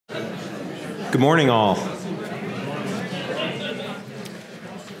Good morning, all.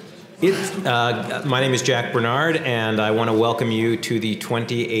 My name is Jack Bernard, and I want to welcome you to the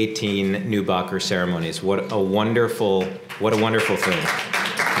 2018 Neubacher ceremonies. What a wonderful thing.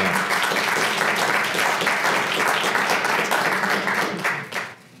 Yeah.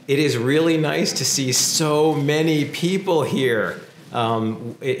 It is really nice to see so many people here.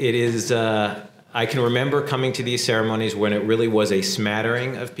 I can remember coming to these ceremonies when it really was a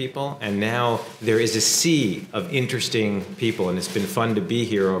smattering of people, and now there is a sea of interesting people, and it's been fun to be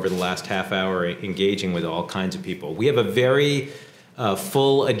here over the last half hour engaging with all kinds of people. We have a very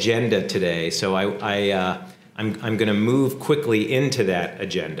full agenda today, so I'm going to move quickly into that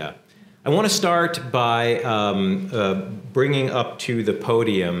agenda. I want to start by bringing up to the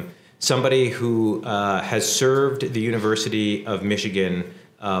podium somebody who has served the University of Michigan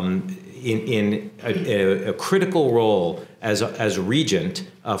in a critical role as regent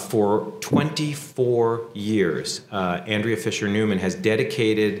for 24 years. Andrea Fisher-Newman has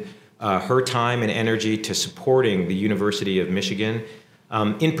dedicated her time and energy to supporting the University of Michigan.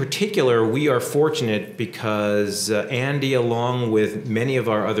 In particular, we are fortunate because Andy, along with many of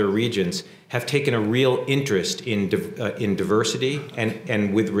our other regents, have taken a real interest in diversity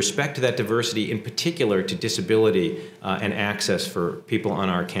and with respect to that diversity, in particular to disability and access for people on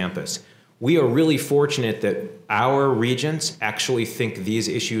our campus. We are really fortunate that our regents actually think these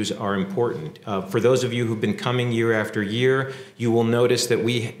issues are important. For those of you who've been coming year after year, you will notice that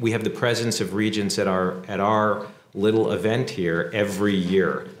we have the presence of regents at our little event here every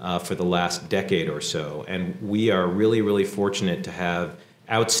year for the last decade or so. And we are really, really fortunate to have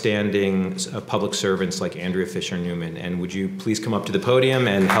outstanding public servants like Andrea Fisher-Newman. And would you please come up to the podium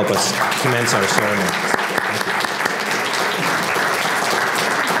and help us commence our ceremony?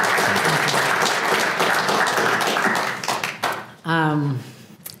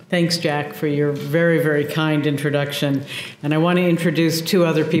 Thanks, Jack, for your very, very kind introduction. And I want to introduce two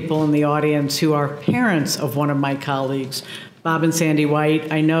other people in the audience who are parents of one of my colleagues, Bob and Sandy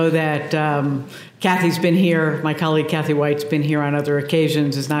White. I know that Kathy's been here. My colleague Kathy White's been here on other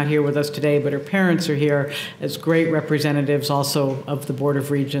occasions, is not here with us today, but her parents are here as great representatives also of the Board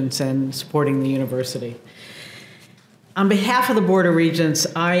of Regents and supporting the university. On behalf of the Board of Regents,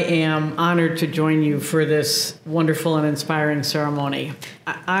 I am honored to join you for this wonderful and inspiring ceremony.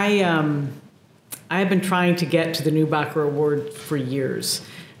 I have been trying to get to the Neubacher Award for years.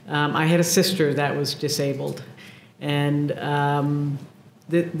 I had a sister that was disabled, and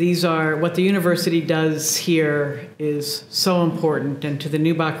these are what the university does here is so important, and to the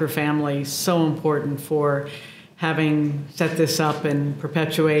Neubacher family, so important for having set this up and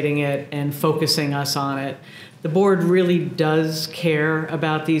perpetuating it and focusing us on it. The board really does care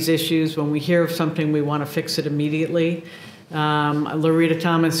about these issues. When we hear of something, we want to fix it immediately. Loretta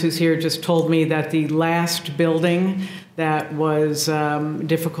Thomas, who's here, just told me that the last building that was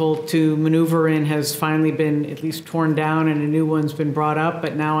difficult to maneuver in has finally been at least torn down and a new one's been brought up.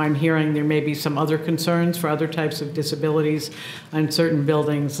 But now I'm hearing there may be some other concerns for other types of disabilities on certain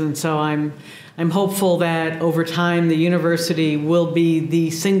buildings. And so I'm hopeful that over time the university will be the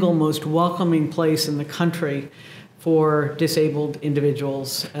single most welcoming place in the country for disabled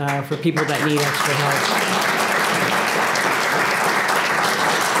individuals, for people that need extra help.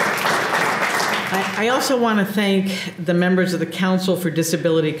 I also want to thank the members of the Council for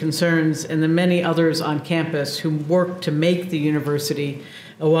Disability Concerns and the many others on campus who work to make the university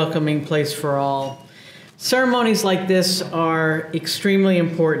a welcoming place for all. Ceremonies like this are extremely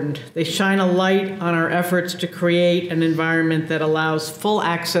important. They shine a light on our efforts to create an environment that allows full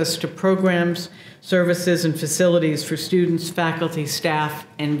access to programs, services, and facilities for students, faculty, staff,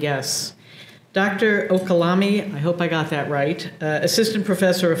 and guests. Dr. Okalami, I hope I got that right, Assistant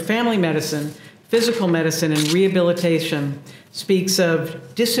Professor of Family Medicine, Physical Medicine, and Rehabilitation, speaks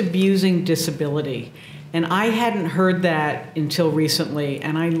of disabusing disability. And I hadn't heard that until recently,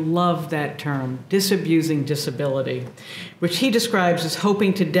 and I love that term, disabusing disability, which he describes as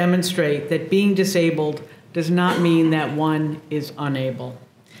hoping to demonstrate that being disabled does not mean that one is unable.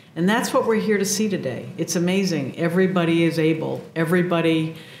 And that's what we're here to see today. It's amazing. Everybody is able.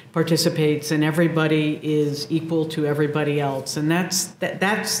 Everybody participates, and everybody is equal to everybody else. And that's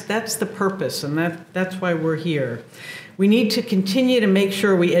the purpose, and that's why we're here. We need to continue to make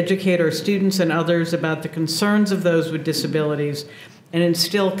sure we educate our students and others about the concerns of those with disabilities and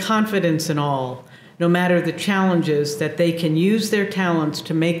instill confidence in all, no matter the challenges, that they can use their talents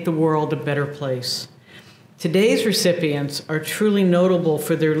to make the world a better place. Today's recipients are truly notable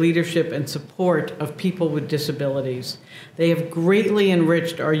for their leadership and support of people with disabilities. They have greatly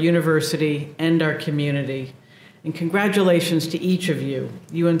enriched our university and our community. And congratulations to each of you.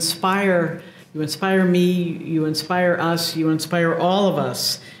 You inspire You inspire me, you inspire us, you inspire all of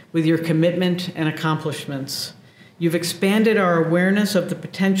us with your commitment and accomplishments. You've expanded our awareness of the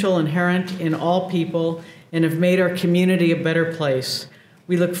potential inherent in all people and have made our community a better place.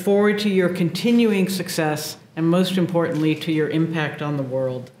 We look forward to your continuing success and, most importantly, to your impact on the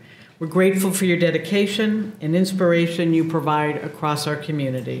world. We're grateful for your dedication and inspiration you provide across our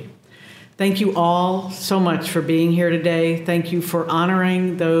community. Thank you all so much for being here today. Thank you for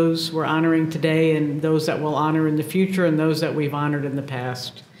honoring those we're honoring today and those that we'll honor in the future and those that we've honored in the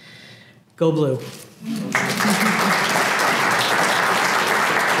past. Go Blue.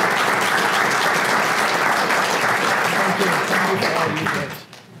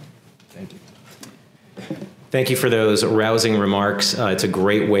 Thank you for those rousing remarks. It's a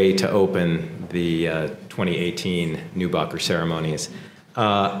great way to open the 2018 Neubacher ceremonies.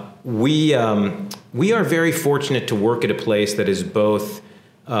 We are very fortunate to work at a place that is both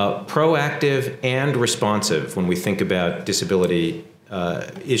proactive and responsive when we think about disability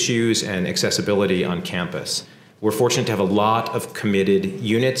issues and accessibility on campus. We're fortunate to have a lot of committed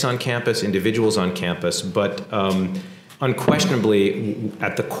units on campus, individuals on campus, but unquestionably,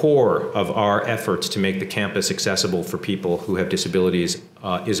 at the core of our efforts to make the campus accessible for people who have disabilities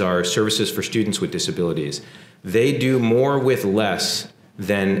is our Services for Students with Disabilities. They do more with less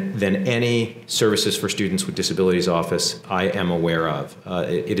than any Services for Students with Disabilities office I am aware of.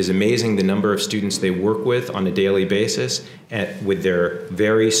 It is amazing the number of students they work with on a daily basis with their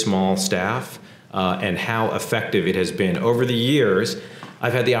very small staff and how effective it has been. Over the years,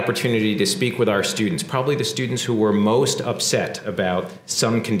 I've had the opportunity to speak with our students, probably the students who were most upset about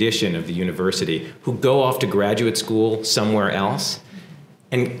some condition of the university, who go off to graduate school somewhere else.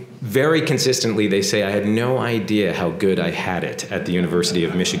 And very consistently, they say, I had no idea how good I had it at the University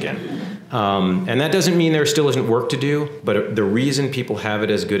of Michigan. And that doesn't mean there still isn't work to do, but the reason people have it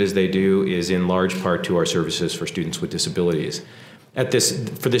as good as they do is in large part to our Services for Students with Disabilities.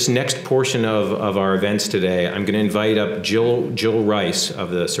 For this next portion of our events today, I'm going to invite up Jill Rice of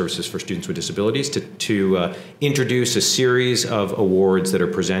the Services for Students with Disabilities to introduce a series of awards that are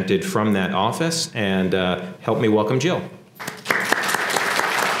presented from that office, and help me welcome Jill.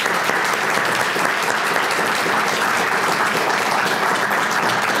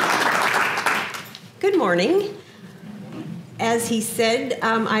 Good morning. As he said,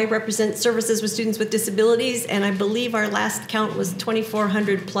 I represent Services with Students with Disabilities, and I believe our last count was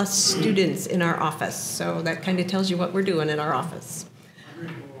 2,400 plus students in our office. So that kind of tells you what we're doing in our office.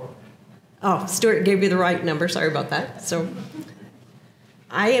 Oh, Stuart gave you the right number. Sorry about that. So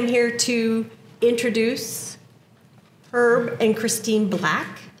I am here to introduce Herb and Christine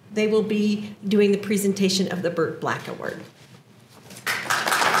Black. They will be doing the presentation of the Burt Black Award.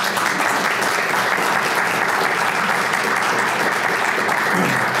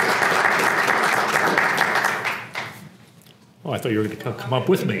 Oh, I thought you were going to come up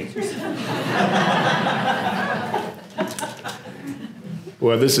with me.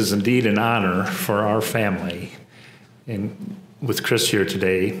 Well, this is indeed an honor for our family, and with Chris here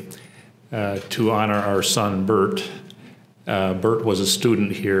today, to honor our son, Bert. Bert was a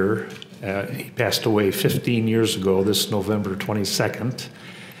student here. He passed away 15 years ago, this November 22nd.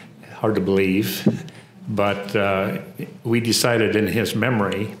 Hard to believe, but we decided in his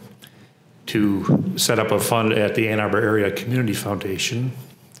memory to set up a fund at the Ann Arbor Area Community Foundation,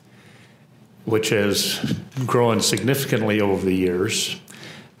 which has grown significantly over the years.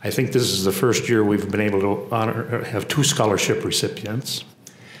 I think this is the first year we've been able to have 2 scholarship recipients,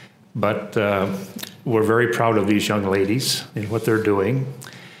 but we're very proud of these young ladies and what they're doing.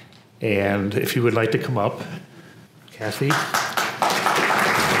 And if you would like to come up, Kathy.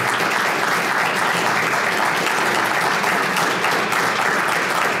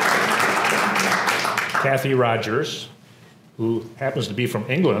 Kathy Rogers, who happens to be from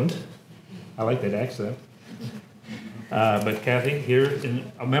England. I like that accent. But Kathy here,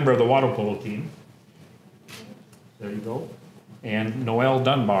 a member of the water polo team. There you go. And Noelle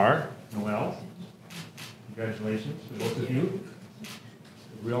Dunbar. Noelle, congratulations to both of you.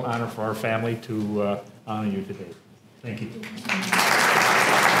 A real honor for our family to honor you today. Thank you.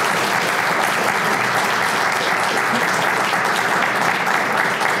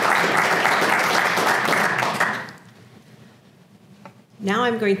 Now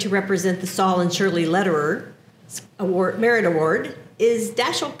I'm going to represent the Saul and Shirley Lederer Award, Merit Award. Is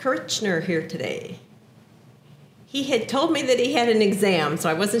Dashel Kirchner here today? He had told me that he had an exam, so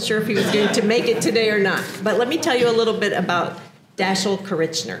I wasn't sure if he was going to make it today or not. But let me tell you a little bit about Dashel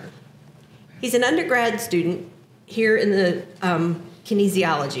Kirchner. He's an undergrad student here in the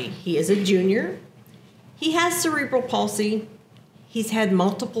kinesiology. He is a junior. He has cerebral palsy. He's had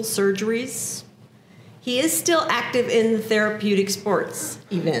multiple surgeries. He is still active in the therapeutic sports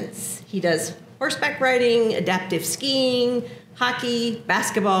events. He does horseback riding, adaptive skiing, hockey,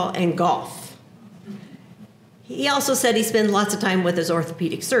 basketball, and golf. He also said he spends lots of time with his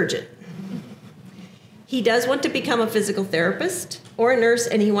orthopedic surgeon. He does want to become a physical therapist or a nurse,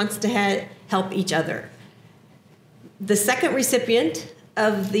 and he wants to help each other. The second recipient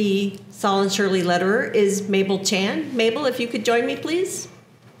of the Sol and Shirley Letterer is Mabel Chan. Mabel, if you could join me, please.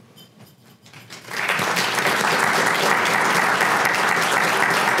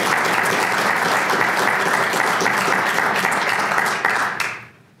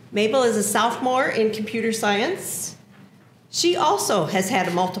 Mabel is a sophomore in computer science. She also has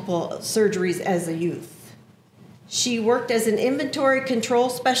had multiple surgeries as a youth. She worked as an inventory control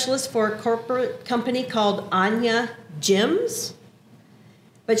specialist for a corporate company called Anya Gyms.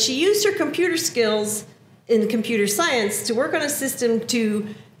 But she used her computer skills in computer science to work on a system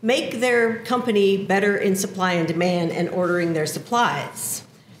to make their company better in supply and demand and ordering their supplies.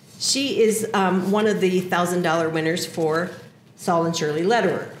 She is one of the $1,000 winners for Sol and Shirley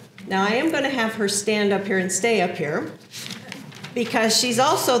Letterer. Now, I am going to have her stand up here and stay up here because she's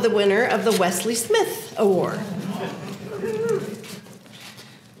also the winner of the Wesley Smith Award.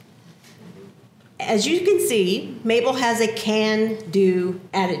 As you can see, Mabel has a can-do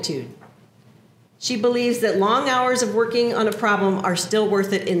attitude. She believes that long hours of working on a problem are still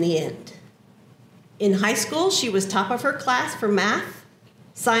worth it in the end. In high school, she was top of her class for math,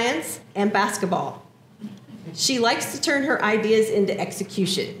 science, and basketball. She likes to turn her ideas into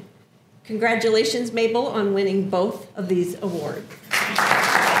execution. Congratulations, Mabel, on winning both of these awards.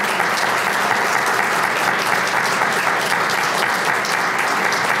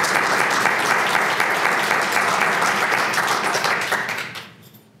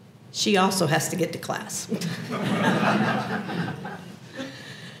 She also has to get to class.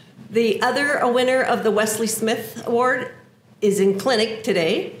 The other winner of the Wesley Smith Award is in clinic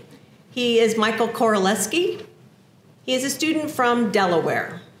today. He is Michael Koroleski. He is a student from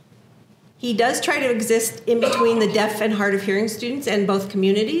Delaware. He does try to exist in between the deaf and hard of hearing students and both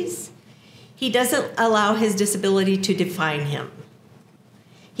communities. He doesn't allow his disability to define him.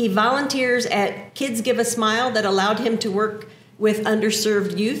 He volunteers at Kids Give a Smile that allowed him to work with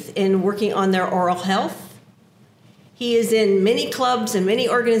underserved youth in working on their oral health. He is in many clubs and many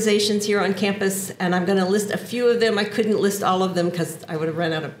organizations here on campus, and I'm going to list a few of them. I couldn't list all of them because I would have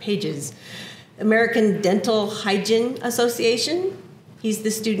run out of pages. American Dental Hygiene Association. He's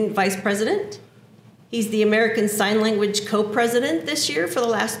the student vice president. He's the American Sign Language co-president this year for the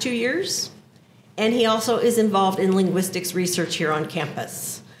last 2 years. And he also is involved in linguistics research here on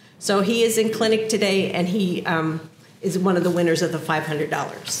campus. So he is in clinic today, and he is one of the winners of the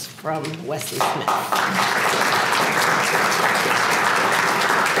 $500 from Wesley Smith.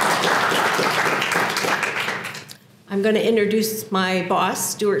 I'm going to introduce my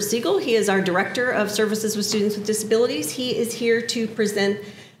boss, Stuart Siegel. He is our Director of Services with Students with Disabilities. He is here to present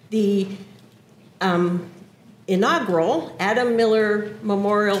the inaugural Adam Miller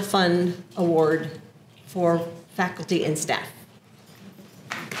Memorial Fund Award for faculty and staff.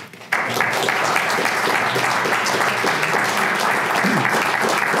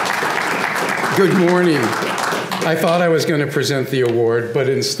 Good morning. I thought I was going to present the award, but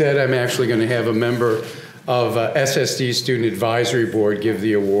instead I'm actually going to have a member of SSD Student Advisory Board give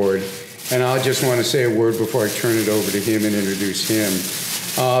the award. And I just want to say a word before I turn it over to him and introduce him.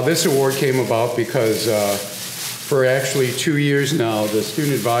 This award came about because for actually 2 years now, the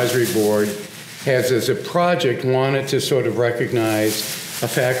Student Advisory Board has, as a project, wanted to sort of recognize a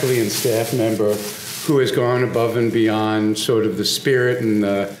faculty and staff member who has gone above and beyond sort of the spirit and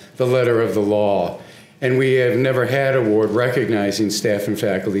the letter of the law. And we have never had an award recognizing staff and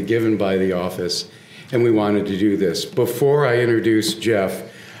faculty given by the office, and we wanted to do this. Before I introduce Jeff,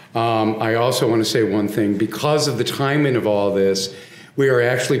 I also want to say one thing. Because of the timing of all this, we are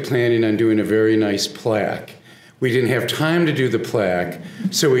actually planning on doing a very nice plaque. We didn't have time to do the plaque,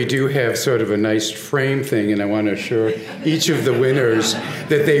 so we do have sort of a nice frame thing, and I want to assure each of the winners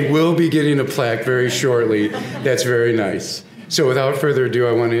that they will be getting a plaque very shortly. That's very nice. So without further ado,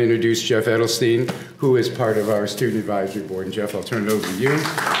 I want to introduce Jeff Edelstein, who is part of our Student Advisory Board. And Jeff, I'll turn it over to you.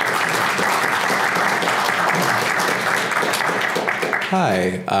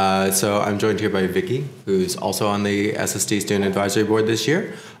 Hi, so I'm joined here by Vicky, who's also on the SSD Student Advisory Board this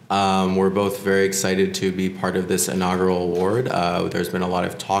year. We're both very excited to be part of this inaugural award. There's been a lot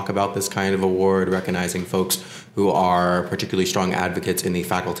of talk about this kind of award, recognizing folks who are particularly strong advocates in the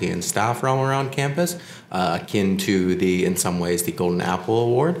faculty and staff realm around campus, akin to in some ways, the Golden Apple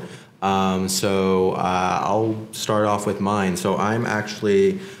Award. I'll start off with mine. So I'm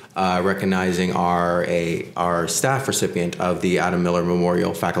actually recognizing our staff recipient of the Adam Miller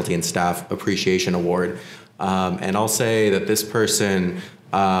Memorial Faculty and Staff Appreciation Award. And I'll say that this person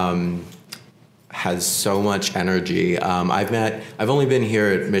has so much energy. I've only been here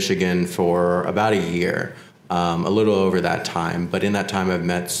at Michigan for about a year, a little over that time, but in that time I've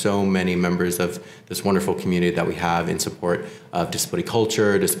met so many members of this wonderful community that we have in support of disability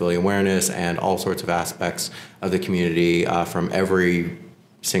culture, disability awareness, and all sorts of aspects of the community from every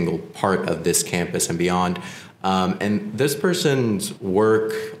single part of this campus and beyond. And this person's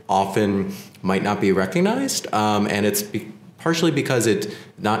work often might not be recognized, and it's partially because it's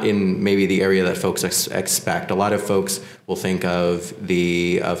not in maybe the area that folks expect. A lot of folks will think of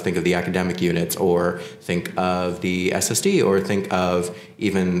the academic units, or think of the SSD, or think of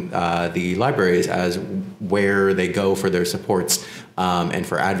even the libraries as where they go for their supports and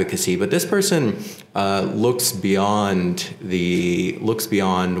for advocacy. But this person looks beyond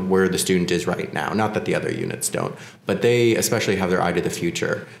where the student is right now. Not that the other units don't, but they especially have their eye to the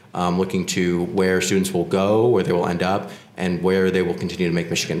future, looking to where students will go, where they will end up, and where they will continue to make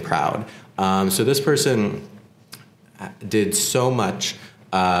Michigan proud. So this person did so much,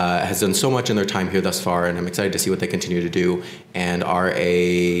 has done so much in their time here thus far, and I'm excited to see what they continue to do, and are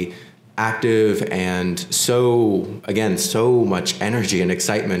a active and so much energy and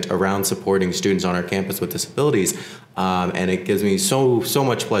excitement around supporting students on our campus with disabilities. And it gives me so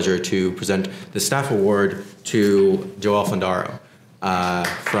much pleasure to present the staff award to Joel Fondaro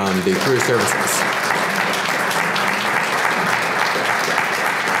from the Career Services.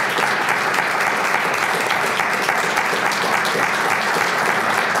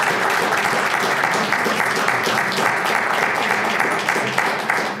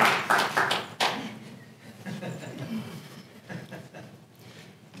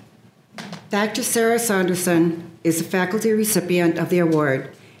 Dr. Sarah Saunderson is a faculty recipient of the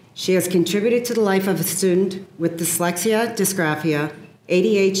award. She has contributed to the life of a student with dyslexia, dysgraphia,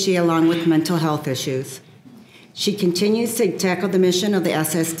 ADHD, along with mental health issues. She continues to tackle the mission of the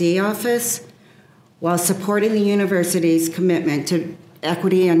SSD office while supporting the university's commitment to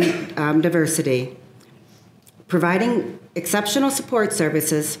equity and diversity, providing exceptional support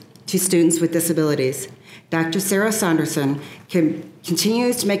services to students with disabilities. Dr. Sarah Saunderson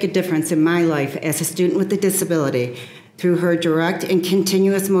continues to make a difference in my life as a student with a disability through her direct and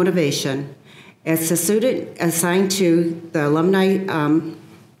continuous motivation. As a student assigned to the Alumni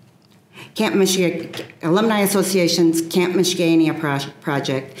Association's Camp Michigania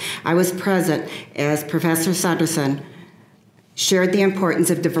project, I was present as Professor Saunderson shared the importance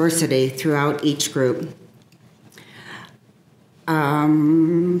of diversity throughout each group.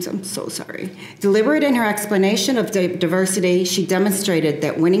 I'm so sorry. Deliberate in her explanation of diversity, she demonstrated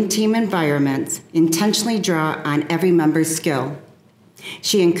that winning team environments intentionally draw on every member's skill.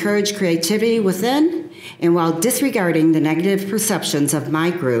 She encouraged creativity within, and while disregarding the negative perceptions of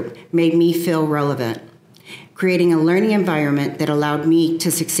my group, made me feel relevant, creating a learning environment that allowed me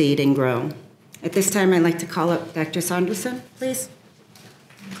to succeed and grow. At this time, I'd like to call up Dr. Saunderson, please.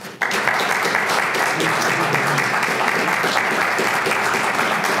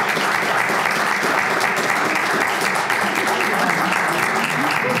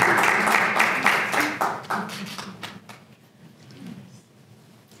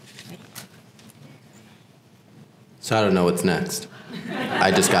 So I don't know what's next. I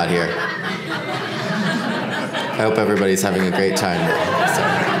just got here. I hope everybody's having a great time.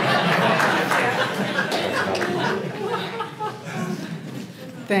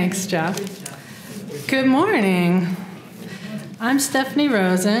 Thanks, Jeff. Good morning. I'm Stephanie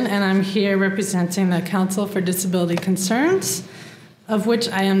Rosen, and I'm here representing the Council for Disability Concerns, of which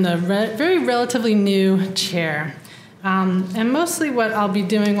I am the very relatively new chair. And mostly what I'll be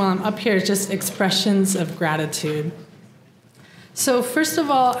doing while I'm up here is just expressions of gratitude. So first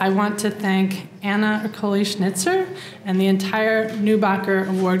of all, I want to thank Anna Ercole-Schnitzer and the entire Neubacher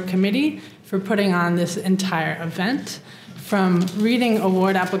Award Committee for putting on this entire event. From reading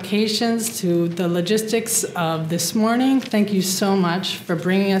award applications to the logistics of this morning, thank you so much for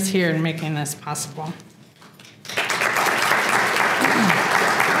bringing us here and making this possible.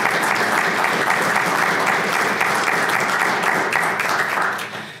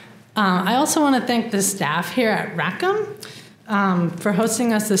 I also want to thank the staff here at Rackham for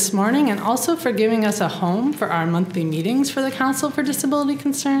hosting us this morning, and also for giving us a home for our monthly meetings for the Council for Disability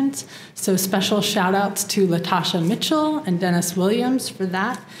Concerns. So special shout outs to Latasha Mitchell and Dennis Williams for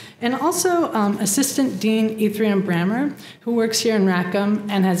that. And also Assistant Dean Ephraim Brammer, who works here in Rackham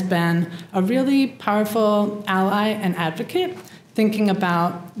and has been a really powerful ally and advocate. thinking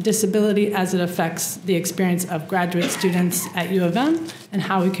about disability as it affects the experience of graduate students at U of M and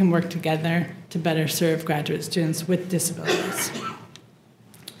how we can work together to better serve graduate students with disabilities.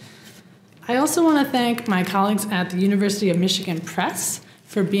 I also want to thank my colleagues at the University of Michigan Press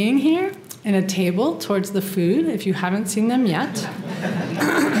for being here in a table towards the food, if you haven't seen them yet.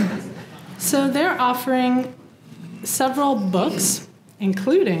 So they're offering several books,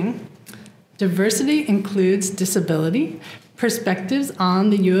 including Diversity Includes Disability, Perspectives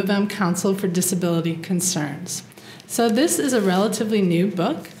on the U of M Council for Disability Concerns. So this is a relatively new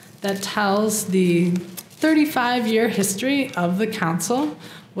book that tells the 35-year history of the council,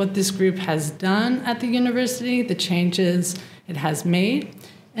 what this group has done at the university, the changes it has made.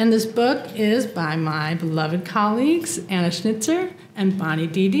 And this book is by my beloved colleagues, Anna Schnitzer and Bonnie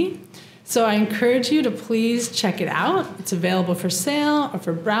Dede. So I encourage you to please check it out. It's available for sale or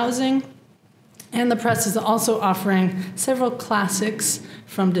for browsing. And the press is also offering several classics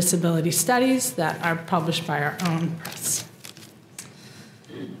from disability studies that are published by our own press.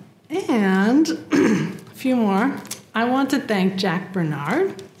 And a few more. I want to thank Jack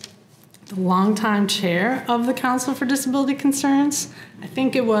Bernard, the longtime chair of the Council for Disability Concerns. I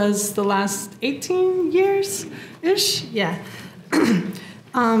think it was the last 18 years-ish, yeah.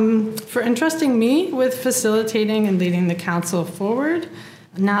 For entrusting me with facilitating and leading the council forward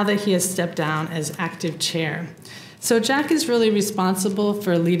now that he has stepped down as active chair. So Jack is really responsible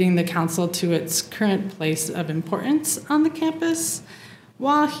for leading the council to its current place of importance on the campus,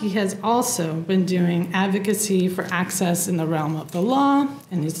 while he has also been doing advocacy for access in the realm of the law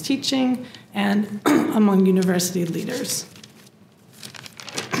and his teaching and among university leaders.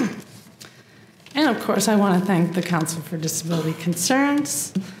 And of course, I want to thank the Council for Disability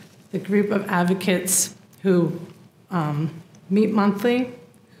Concerns, the group of advocates who meet monthly,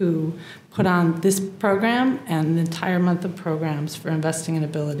 who put on this program and the entire month of programs for investing in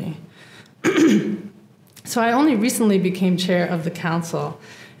ability. So I only recently became chair of the council,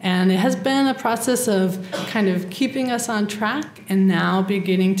 and it has been a process of kind of keeping us on track and now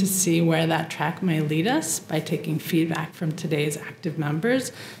beginning to see where that track may lead us by taking feedback from today's active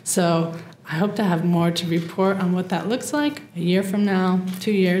members. So I hope to have more to report on what that looks like a year from now,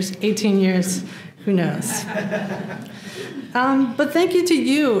 2 years, 18 years, who knows. But thank you to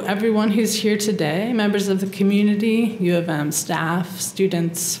you, everyone who's here today, members of the community, U of M staff,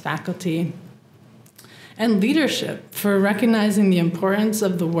 students, faculty, and leadership for recognizing the importance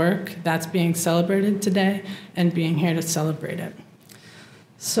of the work that's being celebrated today and being here to celebrate it.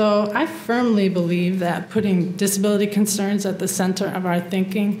 So I firmly believe that putting disability concerns at the center of our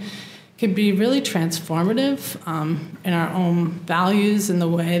thinking can be really transformative in our own values and the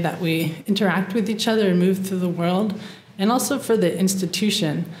way that we interact with each other and move through the world, and also for the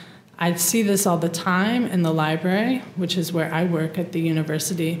institution. I see this all the time in the library, which is where I work at the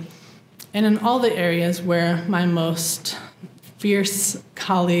university, and in all the areas where my most fierce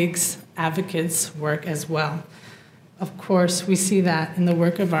colleagues, advocates work as well. Of course, we see that in the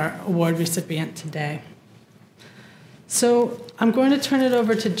work of our award recipient today. So I'm going to turn it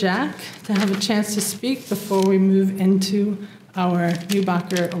over to Jack to have a chance to speak before we move into our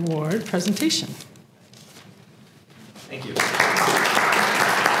Neubacher Award presentation. Thank you.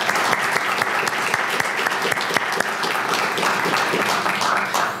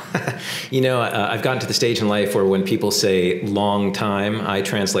 You know, I've gotten to the stage in life where when people say long time, I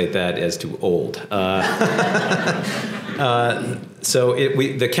translate that as to old. So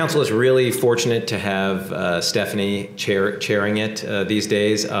the council is really fortunate to have Stephanie chairing it these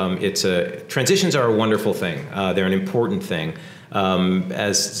days. Transitions are a wonderful thing. They're an important thing.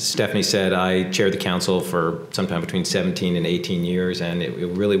 As Stephanie said, I chaired the council for sometime between 17 and 18 years, and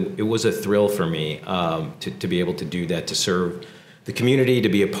it was a thrill for me to be able to do that, to serve the community, to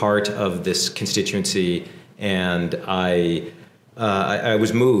be a part of this constituency, and I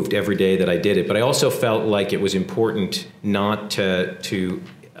was moved every day that I did it. But I also felt like it was important not to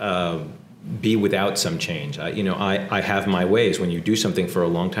be without some change. I have my ways. When you do something for a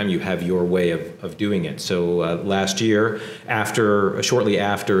long time, you have your way of doing it. So last year, shortly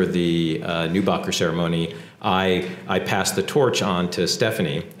after the Neubacher ceremony, I passed the torch on to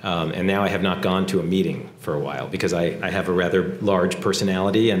Stephanie, and now I have not gone to a meeting for a while because I have a rather large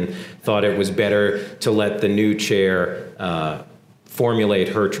personality and thought it was better to let the new chair formulate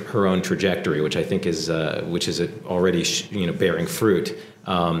her own trajectory, which I think is already bearing fruit.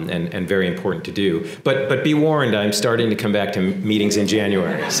 And very important to do. But be warned, I'm starting to come back to meetings in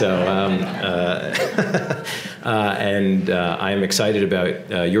January. So, and I am excited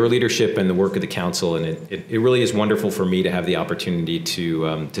about your leadership and the work of the council. And it really is wonderful for me to have the opportunity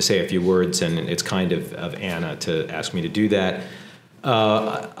to say a few words. And it's kind of Anna to ask me to do that.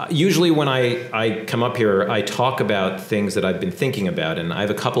 Usually when I come up here, I talk about things that I've been thinking about, and I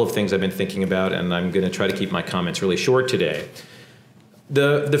have a couple of things I've been thinking about, and I'm going to try to keep my comments really short today.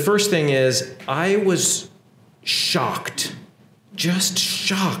 The first thing is I was shocked, just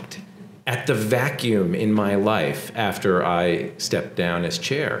shocked at the vacuum in my life after I stepped down as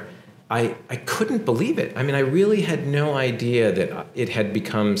chair. I couldn't believe it. I mean, I really had no idea that it had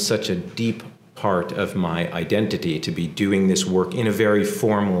become such a deep part of my identity to be doing this work in a very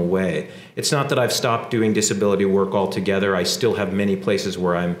formal way. It's not that I've stopped doing disability work altogether. I still have many places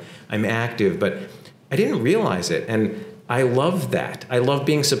where I'm active, but I didn't realize it. And I love that. I love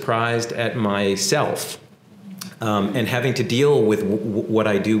being surprised at myself and having to deal with what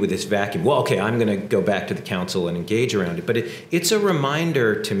I do with this vacuum. Well, okay, I'm going to go back to the council and engage around it. But it's a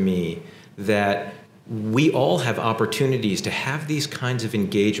reminder to me that we all have opportunities to have these kinds of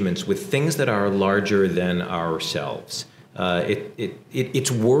engagements with things that are larger than ourselves.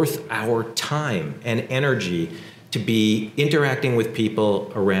 It's worth our time and energy to be interacting with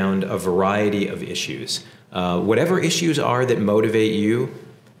people around a variety of issues. Whatever issues are that motivate you,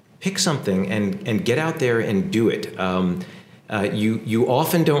 pick something and get out there and do it. You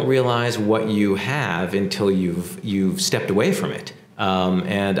often don't realize what you have until you've stepped away from it.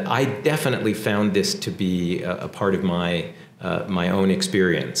 And I definitely found this to be a part of my own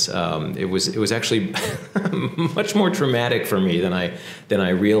experience. It was actually much more traumatic for me than I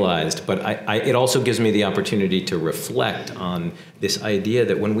realized. But it also gives me the opportunity to reflect on this idea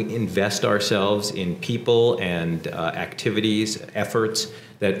that when we invest ourselves in people and activities, efforts,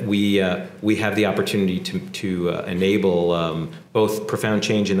 that we have the opportunity to enable both profound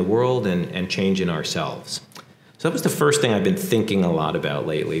change in the world and change in ourselves. So that was the first thing I've been thinking a lot about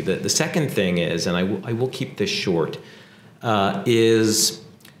lately. The second thing is, and I will keep this short, is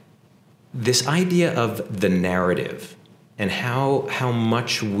this idea of the narrative and how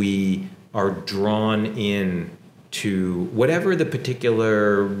much we are drawn in to whatever the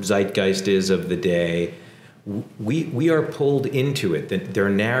particular zeitgeist is of the day. We are pulled into it. There are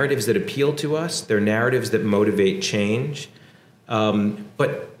narratives that appeal to us. There are narratives that motivate change.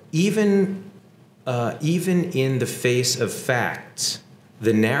 But even in the face of facts,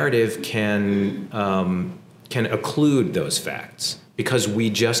 the narrative can occlude those facts because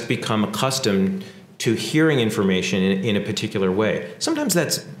we just become accustomed to hearing information in a particular way. Sometimes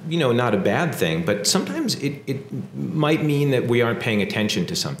that's not a bad thing, but sometimes it might mean that we aren't paying attention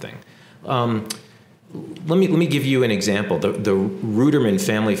to something. Let me give you an example. The Ruderman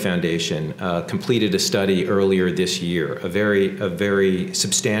Family Foundation completed a study earlier this year, a very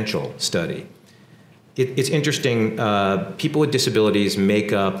substantial study. It's interesting. People with disabilities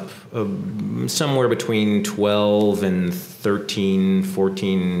make up somewhere between 12 and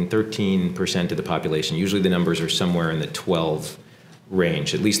 13% of the population. Usually the numbers are somewhere in the 12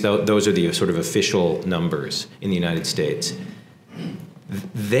 range. At least those are the sort of official numbers in the United States.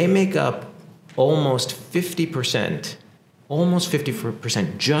 They make up almost 50%,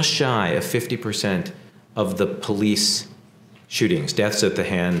 just shy of 50% of the police shootings, deaths at the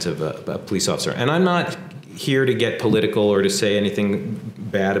hands of a police officer. And I'm not here to get political or to say anything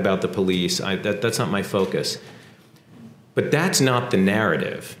bad about the police. That's not my focus. But that's not the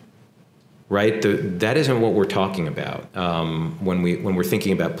narrative, right? That isn't what we're talking about when we're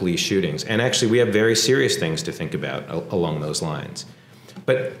thinking about police shootings. And actually, we have very serious things to think about along those lines.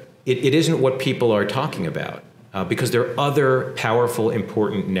 But it isn't what people are talking about because there are other powerful,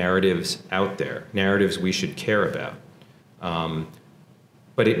 important narratives out there, narratives we should care about.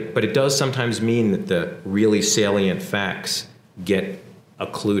 But it does sometimes mean that the really salient facts get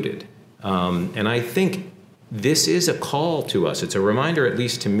occluded. And I think this is a call to us. It's a reminder, at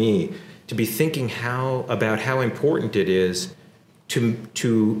least to me, to be thinking about how important it is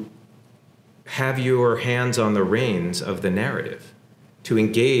to have your hands on the reins of the narrative, to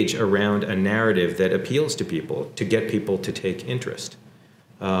engage around a narrative that appeals to people, to get people to take interest.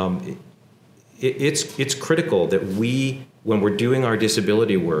 It's critical that we, when we're doing our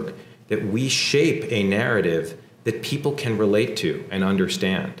disability work, that we shape a narrative that people can relate to and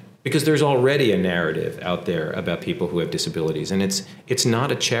understand. Because there's already a narrative out there about people who have disabilities, and it's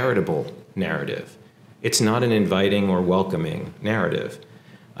not a charitable narrative. It's not an inviting or welcoming narrative.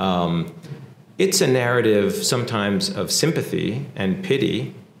 It's a narrative sometimes of sympathy and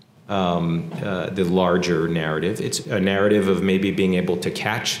pity, the larger narrative. It's a narrative of maybe being able to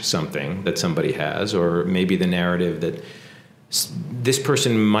catch something that somebody has, or maybe the narrative that this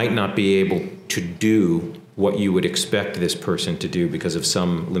person might not be able to do what you would expect this person to do because of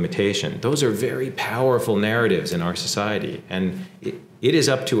some limitation. Those are very powerful narratives in our society. And it is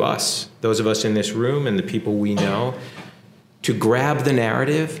up to us, those of us in this room and the people we know, to grab the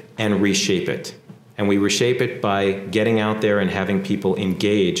narrative and reshape it. And we reshape it by getting out there and having people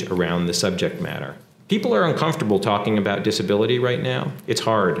engage around the subject matter. People are uncomfortable talking about disability right now. It's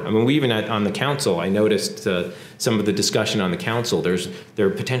hard. I mean, we even on the council, I noticed some of the discussion on the council, there are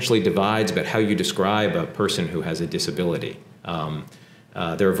potentially divides about how you describe a person who has a disability. There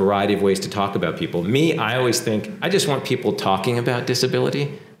are a variety of ways to talk about people. Me, I always think, I just want people talking about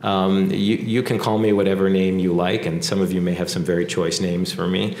disability. You can call me whatever name you like, and some of you may have some very choice names for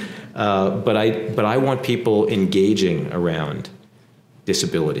me. But I want people engaging around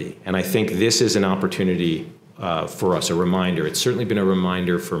disability. And I think this is an opportunity for us, a reminder. It's certainly been a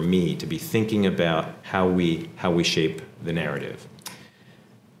reminder for me to be thinking about how we shape the narrative.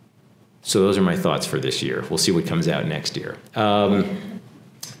 So those are my thoughts for this year. We'll see what comes out next year. Two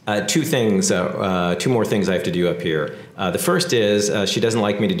more things I have to do up here. The first is, she doesn't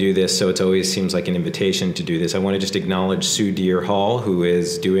like me to do this, so it always seems like an invitation to do this. I want to just acknowledge Sue Deere Hall, who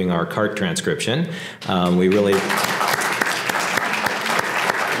is doing our CART transcription.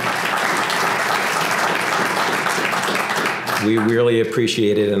 We really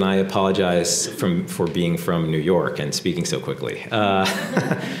appreciate it, and I apologize for being from New York and speaking so quickly.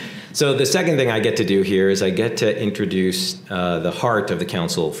 So the second thing I get to do here is I get to introduce the heart of the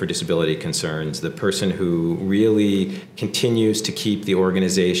Council for Disability Concerns, the person who really continues to keep the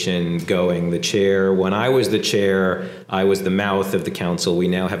organization going, the chair. When I was the chair, I was the mouth of the council. We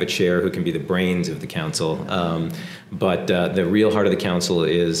now have a chair who can be the brains of the council. But the real heart of the council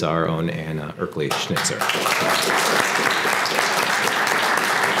is our own Anna Erkley-Schnitzer.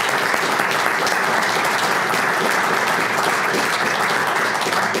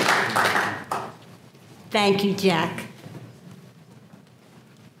 Thank you, Jack.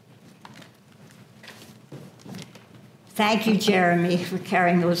 Thank you, Jeremy, for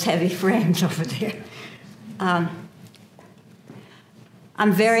carrying those heavy frames over there. I'm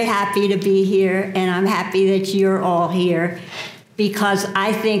very happy to be here, and I'm happy that you're all here, because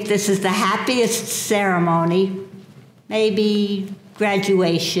I think this is the happiest ceremony. Maybe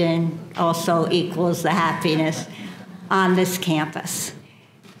graduation also equals the happiness on this campus.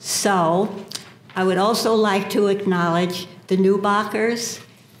 So I would also like to acknowledge the Neubachers,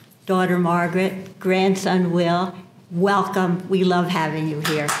 daughter Margaret, grandson Will. Welcome. We love having you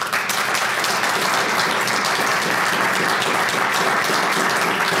here.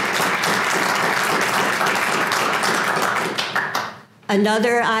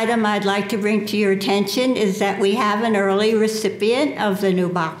 Another item I'd like to bring to your attention is that we have an early recipient of the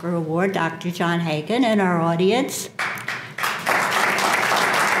Neubacher Award, Dr. John Hagen, in our audience.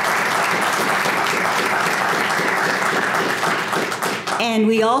 And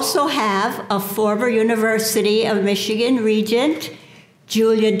we also have a former University of Michigan regent,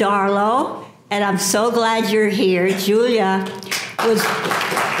 Julia Darlow, and I'm so glad you're here. Julia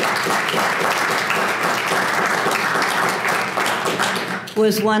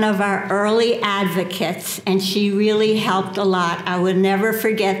was one of our early advocates, and she really helped a lot. I would never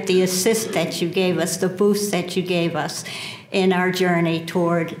forget the assist that you gave us, the boost that you gave us in our journey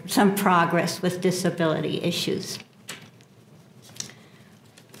toward some progress with disability issues.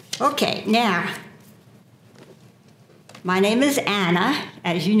 Okay, now, my name is Anna,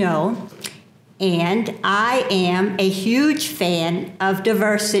 as you know, and I am a huge fan of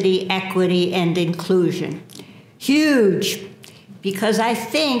diversity, equity, and inclusion. Huge, because I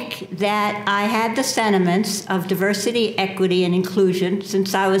think that I had the sentiments of diversity, equity, and inclusion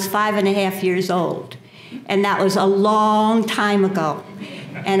since I was 5.5 years old. And that was a long time ago.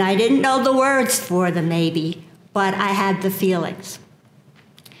 And I didn't know the words for them, maybe, but I had the feelings.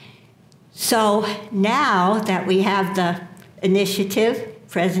 So now that we have the initiative,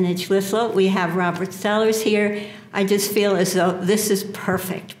 President Schlissel, we have Robert Sellers here, I just feel as though this is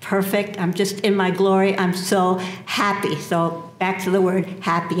perfect, perfect. I'm just in my glory. I'm so happy. So back to the word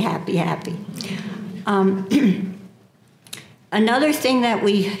happy, happy, happy. Another thing that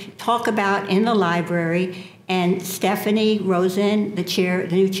we talk about in the library, and Stephanie Rosen, the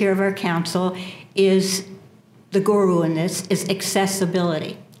new chair of our council, is the guru in this, is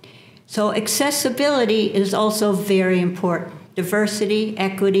accessibility. So accessibility is also very important. Diversity,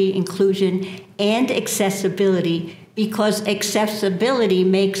 equity, inclusion, and accessibility, because accessibility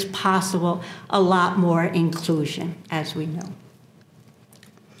makes possible a lot more inclusion, as we know.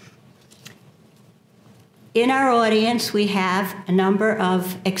 In our audience, we have a number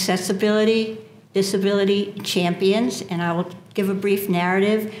of accessibility, disability champions, and I will give a brief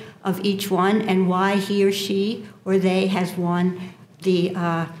narrative of each one and why he or she or they has won the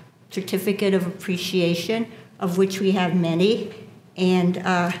Certificate of Appreciation, of which we have many. And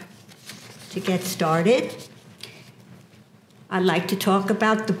to get started, I'd like to talk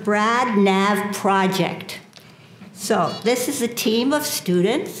about the Brad Nav Project. So this is a team of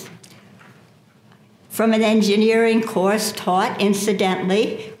students from an engineering course taught,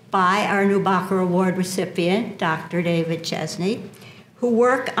 incidentally, by our Neubacher Award recipient, Dr. David Chesney, who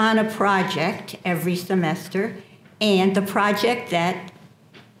work on a project every semester. And the project that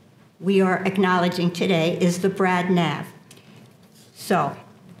we are acknowledging today is the Brad Nav. So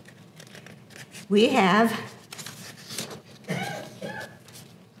we have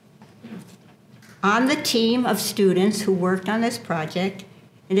on the team of students who worked on this project,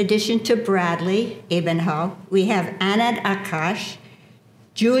 in addition to Bradley Ebenho, we have Anand Akash,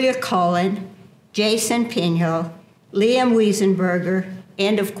 Julia Cullen, Jason Pinho, Liam Wiesenberger,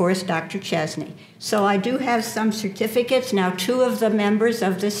 and of course, Dr. Chesney. So I do have some certificates. Now, 2 of the members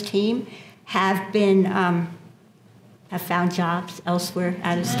of this team have been, have found jobs elsewhere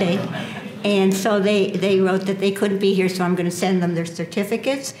out of state. And so they wrote that they couldn't be here, so I'm going to send them their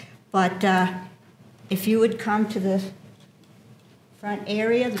certificates. But if you would come to the front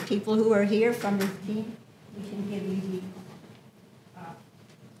area, the people who are here from this team, we can give you the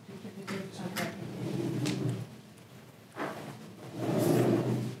certificates of recognition.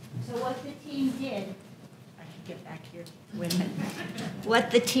 So what the team did, I should get back here, wait a minute.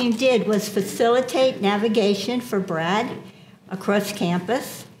 What the team did was facilitate navigation for Brad across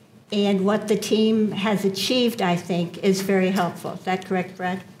campus. And what the team has achieved, I think, is very helpful. Is that correct,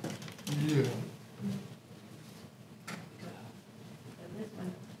 Brad? Yeah.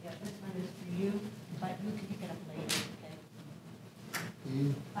 You, but you can pick it up later,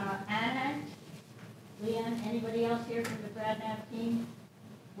 okay? Anna, Leon, anybody else here from the Brad Nav team?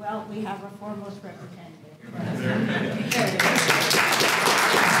 Well, we have our foremost representative.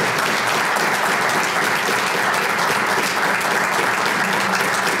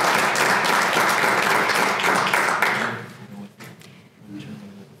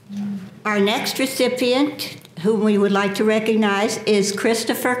 Our next recipient, whom we would like to recognize, is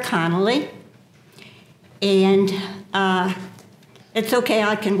Christopher Connolly. And it's okay,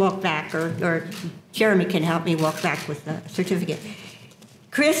 I can walk back, or Jeremy can help me walk back with the certificate.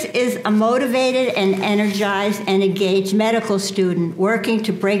 Chris is a motivated and energized and engaged medical student working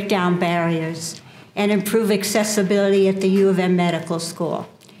to break down barriers and improve accessibility at the U of M Medical School.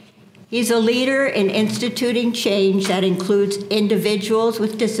 He's a leader in instituting change that includes individuals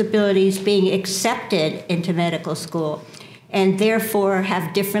with disabilities being accepted into medical school and therefore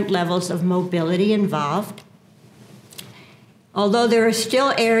have different levels of mobility involved. Although there are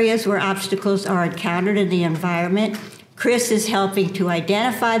still areas where obstacles are encountered in the environment, Chris is helping to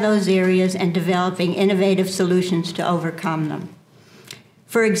identify those areas and developing innovative solutions to overcome them.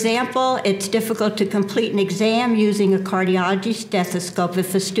 For example, it's difficult to complete an exam using a cardiology stethoscope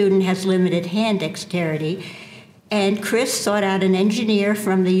if a student has limited hand dexterity. And Chris sought out an engineer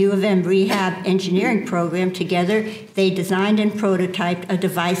from the U of M Rehab Engineering Program. Together, they designed and prototyped a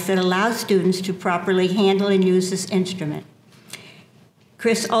device that allows students to properly handle and use this instrument.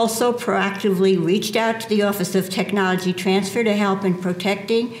 Chris also proactively reached out to the Office of Technology Transfer to help in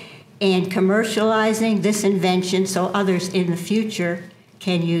protecting and commercializing this invention so others in the future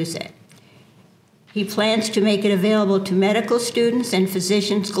can use it. He plans to make it available to medical students and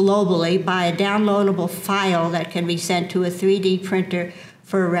physicians globally by a downloadable file that can be sent to a 3D printer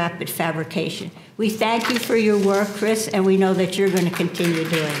for rapid fabrication. We thank you for your work, Chris, and we know that you're going to continue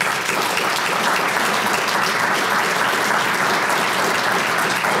doing it.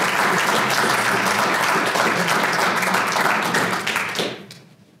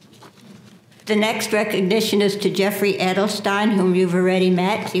 The next recognition is to Jeffrey Edelstein, whom you've already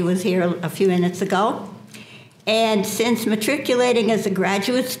met. He was here a few minutes ago. And since matriculating as a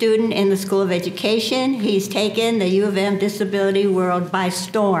graduate student in the School of Education, he's taken the U of M disability world by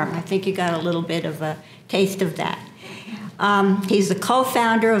storm. I think you got a little bit of a taste of that. He's the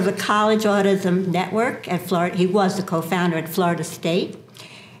co-founder of the College Autism Network at Florida. He was the co-founder at Florida State.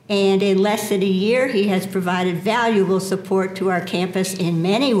 And in less than a year, he has provided valuable support to our campus in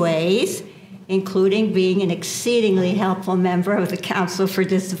many ways, including being an exceedingly helpful member of the Council for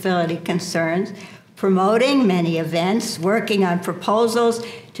Disability Concerns, promoting many events, working on proposals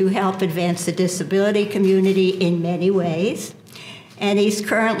to help advance the disability community in many ways. And he's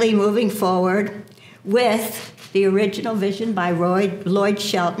currently moving forward with the original vision by Lloyd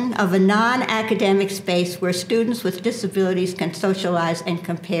Shelton of a non-academic space where students with disabilities can socialize and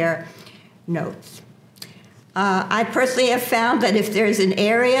compare notes. I personally have found that if there's an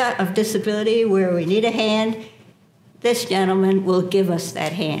area of disability where we need a hand, this gentleman will give us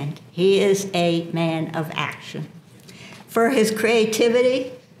that hand. He is a man of action. For his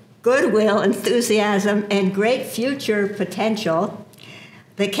creativity, goodwill, enthusiasm, and great future potential,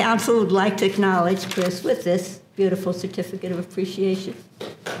 the council would like to acknowledge Chris with this beautiful certificate of appreciation.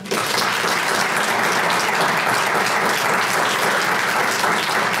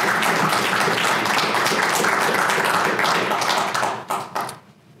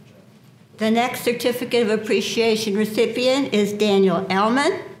 The next certificate of appreciation recipient is Daniel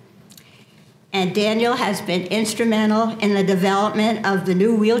Ellman. And Daniel has been instrumental in the development of the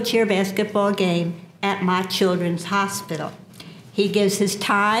new wheelchair basketball game at Mott Children's Hospital. He gives his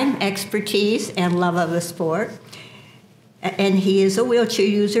time, expertise, and love of the sport. And he is a wheelchair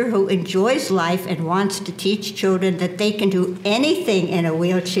user who enjoys life and wants to teach children that they can do anything in a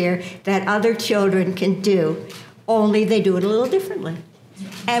wheelchair that other children can do, only they do it a little differently.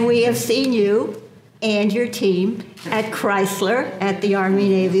 And we have seen you and your team at Chrysler at the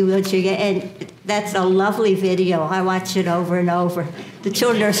Army-Navy wheelchair game, and that's a lovely video. I watch it over and over. The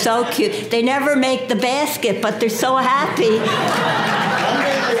children are so cute. They never make the basket, but they're so happy.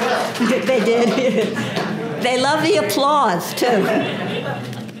 They did. They love the applause, too.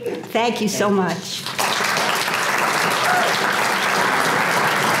 Thank you so much.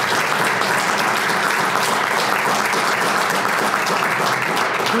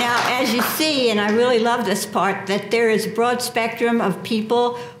 Now, as you see, and I really love this part, that there is a broad spectrum of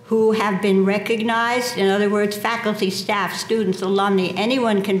people who have been recognized. In other words, faculty, staff, students, alumni,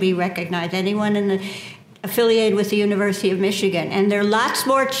 anyone can be recognized, anyone affiliated with the University of Michigan. And there are lots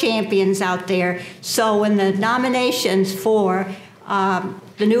more champions out there. So when the nominations for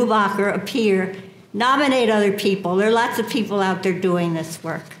the Neubacher appear, nominate other people. There are lots of people out there doing this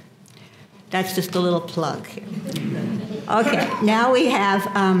work. That's just a little plug here. Okay, now we have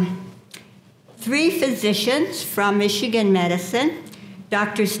 3 physicians from Michigan Medicine.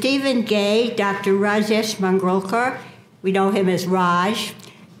 Dr. Stephen Gay, Dr. Rajesh Mangrolkar, we know him as Raj,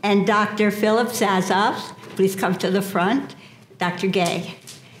 and Dr. Philip Zazov, please come to the front. Dr. Gay,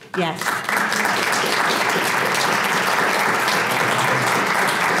 yes.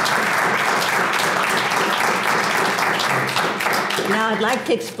 Now I'd like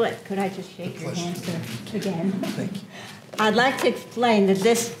to explain, could I just shake your hand, sir, again? Thank you. I'd like to explain that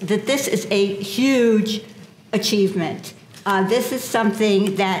this is a huge achievement. This is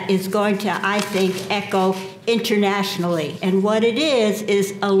something that is going to, I think, echo internationally. And what it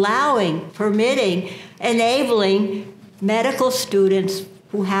is allowing, permitting, enabling medical students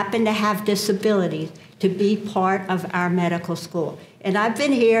who happen to have disabilities to be part of our medical school. And I've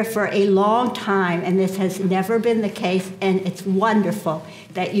been here for a long time, and this has never been the case, and it's wonderful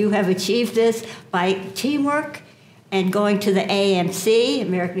that you have achieved this by teamwork and going to the AMC,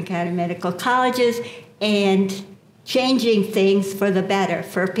 American Academy of Medical Colleges, and changing things for the better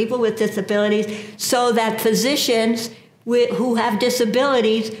for people with disabilities so that physicians who have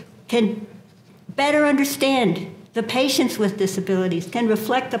disabilities can better understand the patients with disabilities, can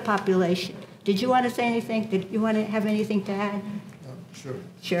reflect the population. Did you want to say anything? Did you want to have anything to add? Sure.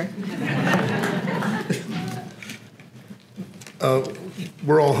 Sure.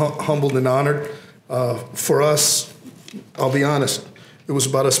 We're all humbled and honored. For us, I'll be honest, it was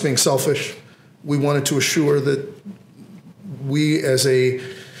about us being selfish. We wanted to assure that we as a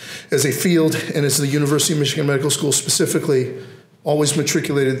field and as the University of Michigan Medical School specifically always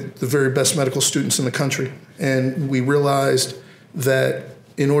matriculated the very best medical students in the country. And we realized that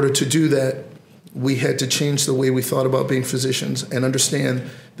in order to do that, we had to change the way we thought about being physicians and understand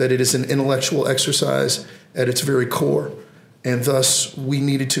that it is an intellectual exercise at its very core. And thus, we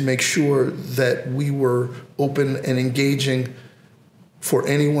needed to make sure that we were open and engaging for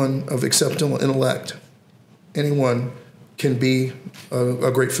anyone of acceptable intellect. Anyone can be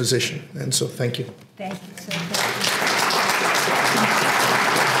a great physician. And so, thank you. Thank you so much.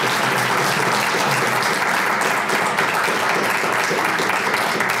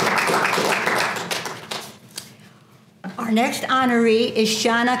 Our next honoree is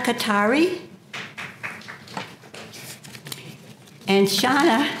Shana Katari. And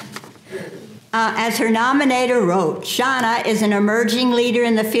Shana, as her nominator wrote, Shana is an emerging leader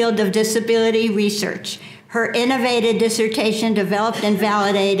in the field of disability research. Her innovative dissertation developed and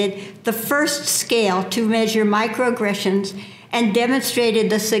validated the first scale to measure microaggressions and demonstrated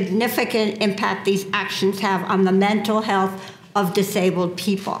the significant impact these actions have on the mental health of disabled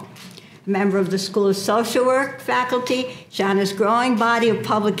people. Member of the School of Social Work faculty, Shana's growing body of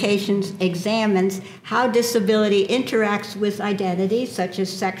publications examines how disability interacts with identities such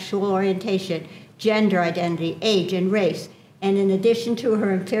as sexual orientation, gender identity, age, and race. And in addition to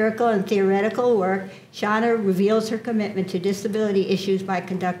her empirical and theoretical work, Shana reveals her commitment to disability issues by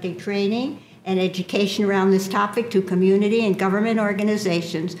conducting training and education around this topic to community and government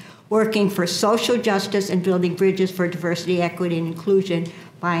organizations working for social justice and building bridges for diversity, equity, and inclusion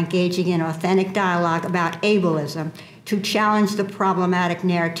by engaging in authentic dialogue about ableism to challenge the problematic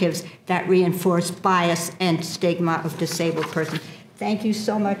narratives that reinforce bias and stigma of disabled persons. Thank you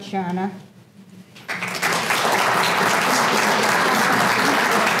so much, Shauna.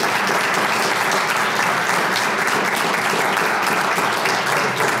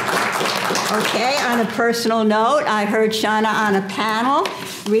 Okay, on a personal note, I heard Shauna on a panel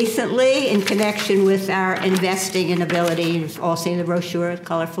recently in connection with our investing in ability. You've all seen the brochure,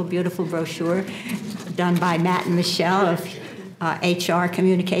 colorful, beautiful brochure done by Matt and Michelle of HR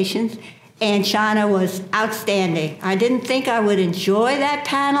Communications. And Shauna was outstanding. I didn't think I would enjoy that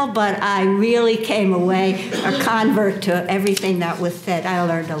panel, but I really came away a convert to everything that was said. I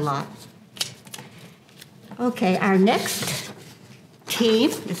learned a lot. Okay, our next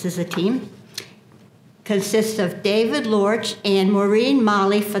team, this is a team, consists of David Lorch and Maureen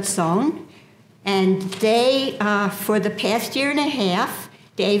Molly Fazzone. And they, for the past year and a half,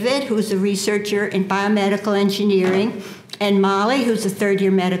 David, who's a researcher in biomedical engineering, and Molly, who's a third-year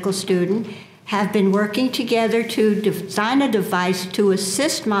medical student, have been working together to design a device to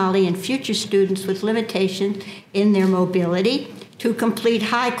assist Molly and future students with limitations in their mobility to complete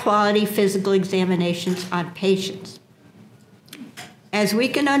high-quality physical examinations on patients. As we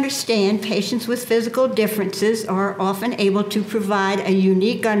can understand, patients with physical differences are often able to provide a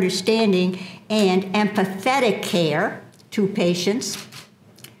unique understanding and empathetic care to patients.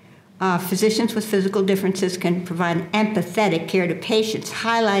 Physicians with physical differences can provide empathetic care to patients,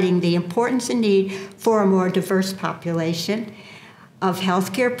 highlighting the importance and need for a more diverse population of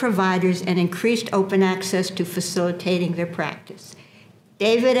healthcare providers and increased open access to facilitating their practice.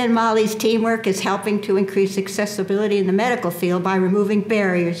 David and Molly's teamwork is helping to increase accessibility in the medical field by removing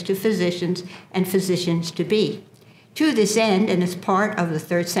barriers to physicians and physicians-to-be. To this end, and as part of the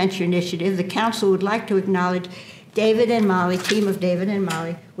Third Century Initiative, the Council would like to acknowledge David and Molly, team of David and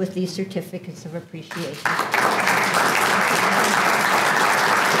Molly, with these certificates of appreciation.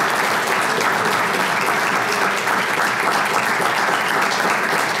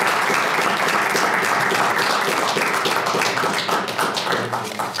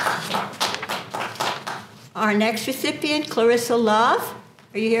 Our next recipient, Clarissa Love.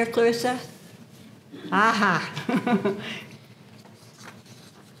 Are you here, Clarissa? Aha.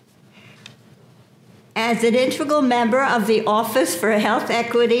 As an integral member of the Office for Health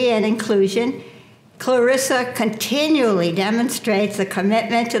Equity and Inclusion, Clarissa continually demonstrates a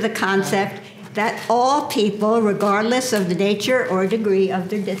commitment to the concept that all people, regardless of the nature or degree of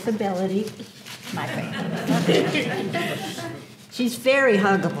their disability, my favorite. She's very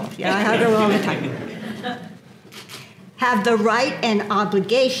huggable. Yeah, I hug her all the time. Have the right and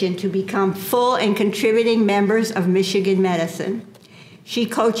obligation to become full and contributing members of Michigan Medicine. She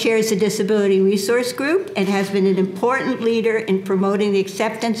co-chairs the Disability Resource Group and has been an important leader in promoting the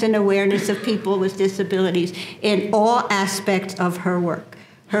acceptance and awareness of people with disabilities in all aspects of her work.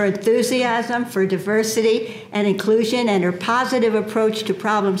 Her enthusiasm for diversity and inclusion and her positive approach to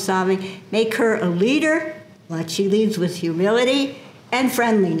problem solving make her a leader, but she leads with humility and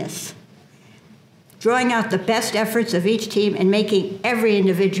friendliness, drawing out the best efforts of each team and making every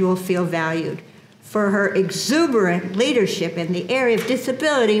individual feel valued. For her exuberant leadership in the area of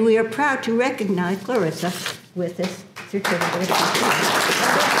disability, we are proud to recognize Clarissa with this certificate.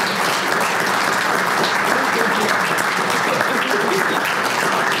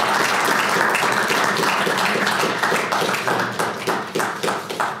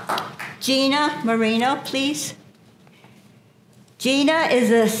 Gina Marino, please. Gina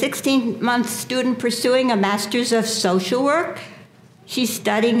is a 16-month student pursuing a Master's of Social Work. She's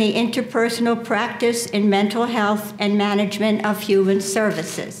studying the interpersonal practice in mental health and management of human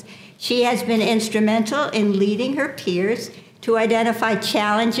services. She has been instrumental in leading her peers to identify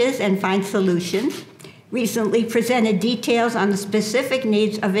challenges and find solutions, recently presented details on the specific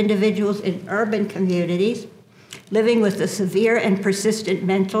needs of individuals in urban communities living with a severe and persistent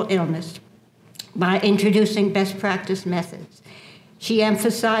mental illness by introducing best practice methods. She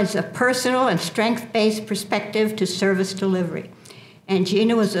emphasized a personal and strength-based perspective to service delivery. And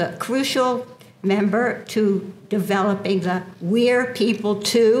Gina was a crucial member to developing the We're People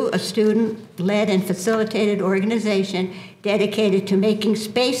Too, a student-led and facilitated organization dedicated to making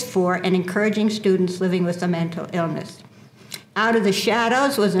space for and encouraging students living with a mental illness. Out of the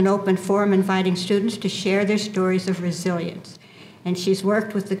Shadows was an open forum inviting students to share their stories of resilience. And she's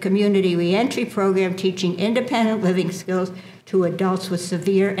worked with the Community Reentry Program teaching independent living skills to adults with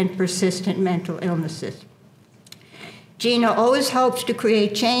severe and persistent mental illnesses. Gina always hopes to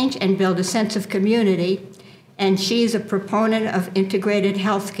create change and build a sense of community, and she's a proponent of integrated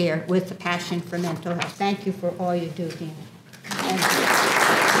healthcare with a passion for mental health. Thank you for all you do, Gina.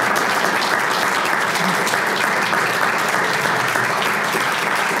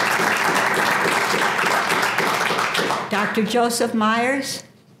 Dr. Joseph Myers.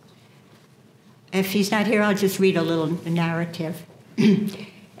 If he's not here, I'll just read a little narrative.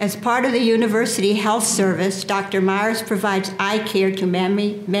 As part of the University Health Service, Dr. Myers provides eye care to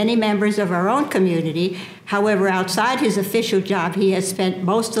many members of our own community. However, outside his official job, he has spent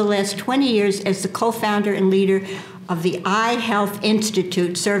most of the last 20 years as the co-founder and leader of the Eye Health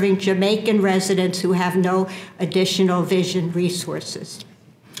Institute, serving Jamaican residents who have no additional vision resources.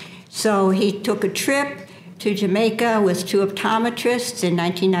 So he took a trip to Jamaica with 2 optometrists in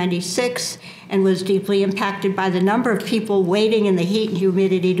 1996 and was deeply impacted by the number of people waiting in the heat and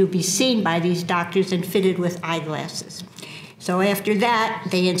humidity to be seen by these doctors and fitted with eyeglasses. So after that,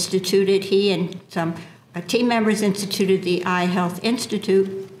 he and some team members instituted the Eye Health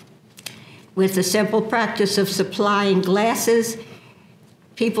Institute with the simple practice of supplying glasses.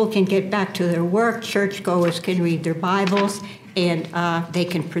 People can get back to their work, churchgoers can read their Bibles, and they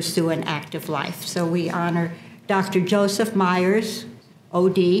can pursue an active life. So we honor Dr. Joseph Myers,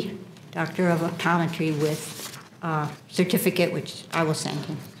 OD, Doctor of Optometry, with a certificate, which I will send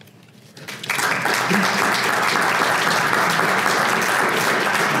him.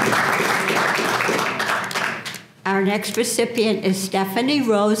 Our next recipient is Stephanie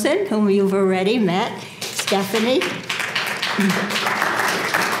Rosen, whom you've already met. Stephanie.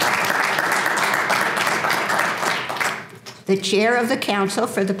 The chair of the council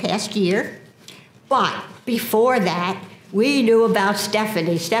for the past year. But before that, we knew about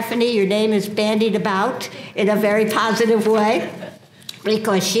Stephanie. Stephanie, your name is bandied about in a very positive way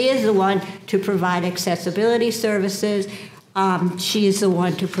because she is the one to provide accessibility services. She is the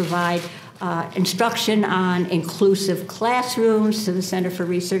one to provide instruction on inclusive classrooms to the Center for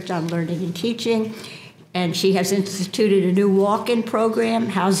Research on Learning and Teaching. And she has instituted a new walk-in program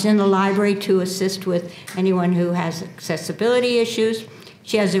housed in the library to assist with anyone who has accessibility issues.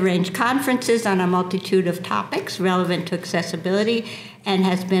 She has arranged conferences on a multitude of topics relevant to accessibility and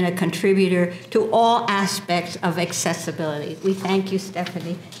has been a contributor to all aspects of accessibility. We thank you,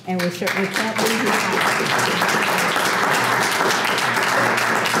 Stephanie, and we certainly can't leave you out.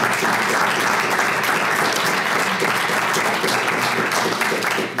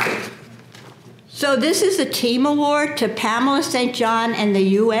 So this is a team award to Pamela St. John and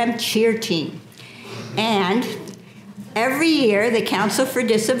the UM cheer team. And every year, the Council for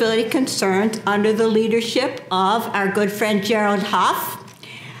Disability Concerns, under the leadership of our good friend Gerald Huff,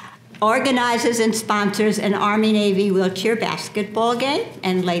 organizes and sponsors an Army-Navy wheelchair basketball game.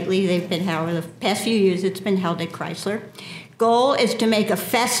 And lately, they've been held, the past few years, it's been held at Chrysler. Goal is to make a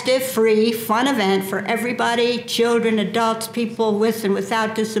festive, free, fun event for everybody, children, adults, people with and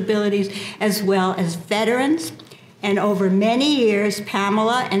without disabilities, as well as veterans. And over many years,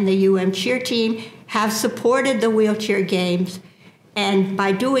 Pamela and the UM cheer team have supported the wheelchair games. And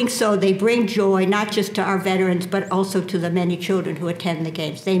by doing so, they bring joy not just to our veterans, but also to the many children who attend the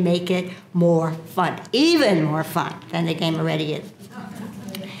games. They make it more fun, even more fun than the game already is.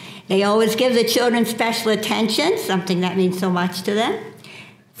 They always give the children special attention, something that means so much to them.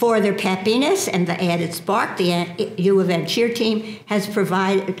 For their peppiness and the added spark, the U of M cheer team has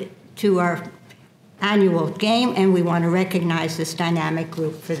provided to our annual game, and we want to recognize this dynamic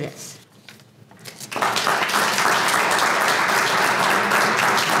group for this.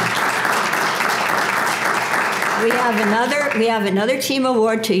 We have another team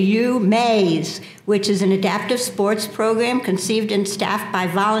award to U Maze, which is an adaptive sports program conceived and staffed by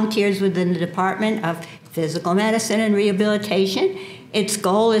volunteers within the Department of Physical Medicine and Rehabilitation. Its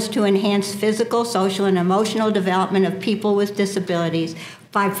goal is to enhance physical, social, and emotional development of people with disabilities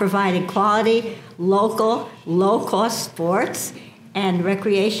by providing quality, local, low-cost sports and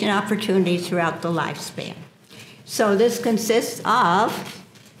recreation opportunities throughout the lifespan. So this consists of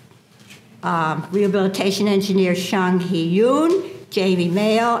rehabilitation engineer Shang Hee Yoon, Jamie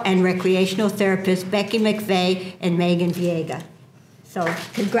Mayo, and recreational therapist Becky McVeigh and Megan Viega. So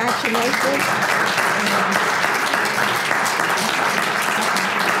congratulations.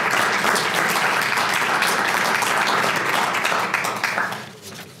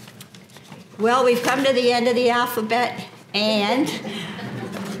 Well, we've come to the end of the alphabet, and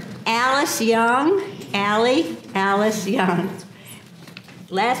Alice Young, Alice Young.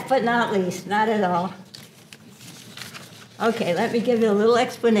 Last but not least, not at all. Okay, let me give you a little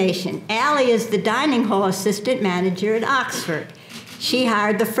explanation. Allie is the dining hall assistant manager at Oxford. She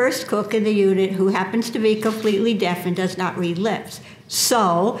hired the first cook in the unit who happens to be completely deaf and does not read lips.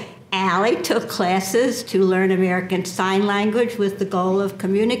 So Allie took classes to learn American Sign Language with the goal of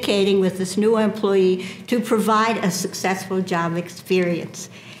communicating with this new employee to provide a successful job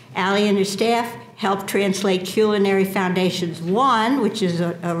experience. Allie and her staff helped translate Culinary Foundations 1, which is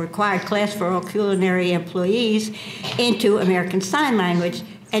a required class for all culinary employees, into American Sign Language.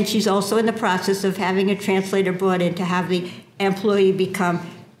 And she's also in the process of having a translator brought in to have the employee become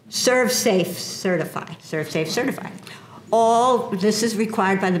ServSafe certified. All this is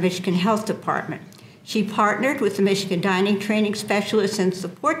required by the Michigan Health Department. She partnered with the Michigan Dining Training Specialists and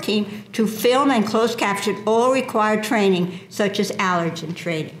Support Team to film and closed caption all required training, such as allergen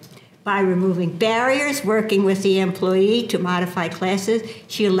training. By removing barriers, working with the employee to modify classes,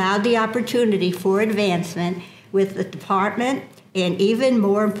 she allowed the opportunity for advancement with the department, and even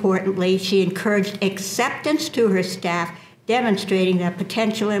more importantly, she encouraged acceptance to her staff, demonstrating that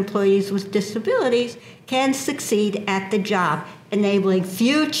potential employees with disabilities can succeed at the job, enabling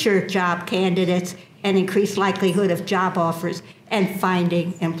future job candidates and increased likelihood of job offers and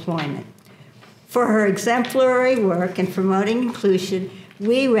finding employment. For her exemplary work in promoting inclusion,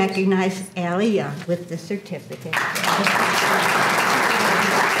 we recognize Allie Young with the certificate.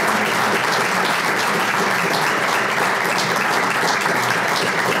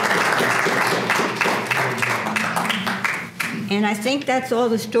 And I think that's all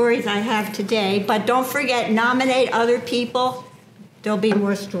the stories I have today. But don't forget, nominate other people. There'll be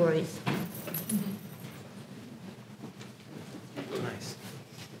more stories. Nice.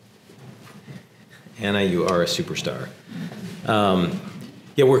 Anna, you are a superstar.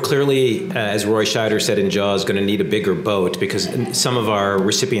 Yeah, we're clearly, as Roy Scheider said in Jaws, going to need a bigger boat because some of our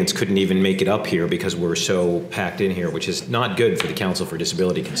recipients couldn't even make it up here because we're so packed in here, which is not good for the Council for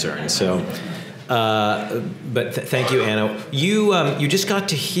Disability Concerns. So, but thank you, Anna. You just got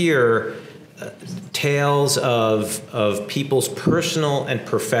to hear tales of people's personal and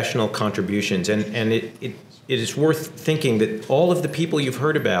professional contributions, and it is worth thinking that all of the people you've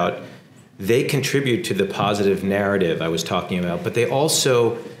heard about, they contribute to the positive narrative I was talking about, but they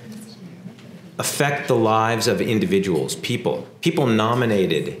also affect the lives of individuals, people. People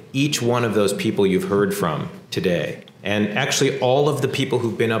nominated each one of those people you've heard from today. And actually all of the people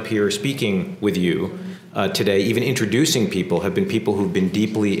who've been up here speaking with you today, even introducing people, have been people who've been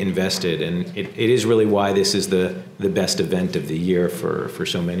deeply invested. And it is really why this is the best event of the year for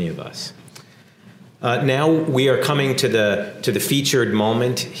so many of us. Now we are coming to the featured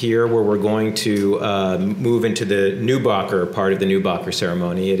moment here, where we're going to move into the Neubacher part of the Neubacher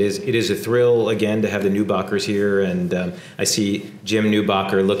ceremony. It is a thrill again to have the Neubachers here, and I see Jim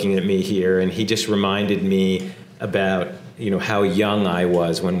Neubacher looking at me here, and he just reminded me about how young I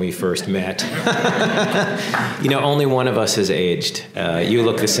was when we first met. Only one of us has aged. You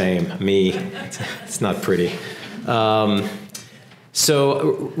look the same. Me, it's not pretty.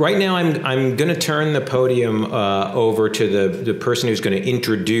 So right now I'm going to turn the podium over to the person who's going to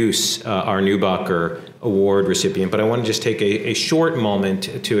introduce our Neubacher Award recipient, but I want to just take a short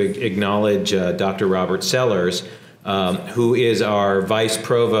moment to acknowledge Dr. Robert Sellers, who is our Vice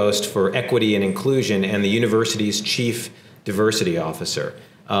Provost for Equity and Inclusion and the university's Chief Diversity Officer.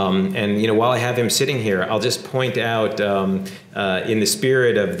 And while I have him sitting here, I'll just point out, in the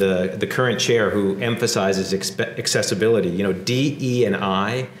spirit of the current chair who emphasizes accessibility,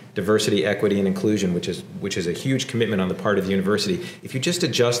 DE&I, diversity, equity, and inclusion, which is a huge commitment on the part of the university. If you just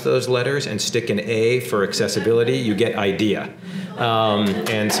adjust those letters and stick an A for accessibility, you get IDEA,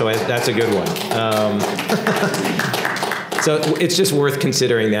 and so that's a good one. So it's just worth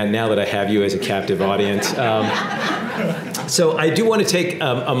considering that now that I have you as a captive audience. So I do want to take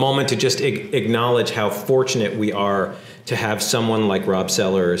a moment to just acknowledge how fortunate we are to have someone like Rob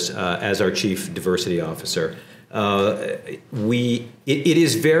Sellers as our Chief Diversity Officer. It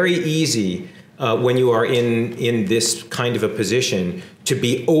is very easy when you are in this kind of a position to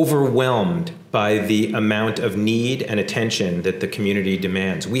be overwhelmed by the amount of need and attention that the community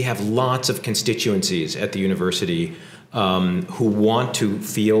demands. We have lots of constituencies at the university who want to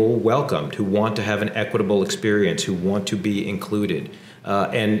feel welcomed, who want to have an equitable experience, who want to be included.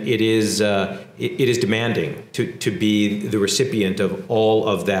 And it is demanding to be the recipient of all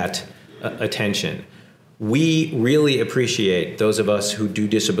of that attention. We really appreciate, those of us who do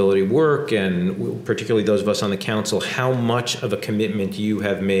disability work, and particularly those of us on the council, how much of a commitment you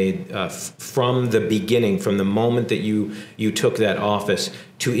have made from the beginning, from the moment that you took that office,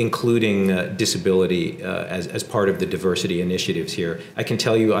 to including disability as part of the diversity initiatives here. I can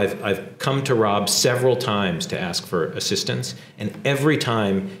tell you I've come to Rob several times to ask for assistance, and every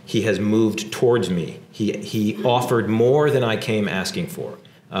time he has moved towards me. He offered more than I came asking for.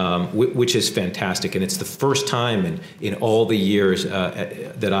 Which is fantastic. And it's the first time in all the years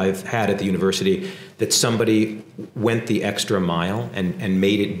that I've had at the university that somebody went the extra mile and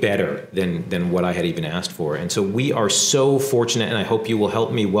made it better than what I had even asked for. And so we are so fortunate, and I hope you will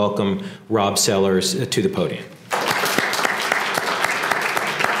help me welcome Rob Sellers to the podium.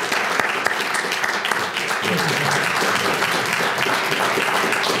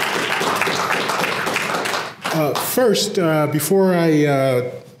 First, before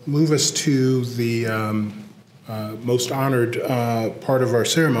I move us to the most honored part of our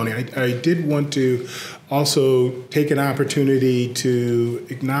ceremony, I did want to also take an opportunity to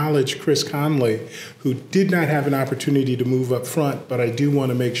acknowledge Chris Conley, who did not have an opportunity to move up front, but I do want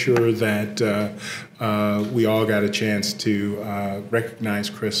to make sure that we all got a chance to recognize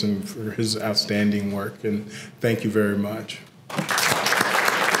Chris and for his outstanding work, and thank you very much.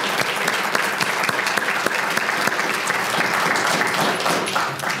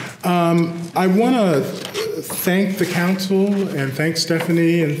 I want to thank the council and thank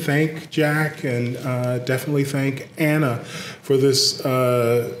Stephanie and thank Jack and definitely thank Anna for this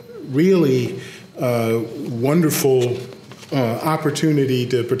really wonderful opportunity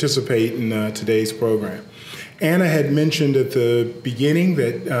to participate in today's program. Anna had mentioned at the beginning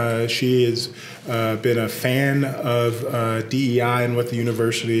that she has been a fan of DEI and what the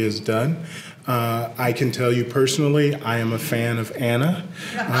university has done. I can tell you personally, I am a fan of Anna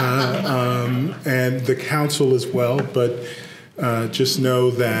and the council as well, but just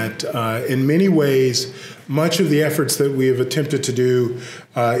know that in many ways, much of the efforts that we have attempted to do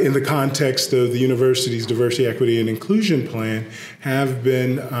in the context of the university's diversity, equity, and inclusion plan have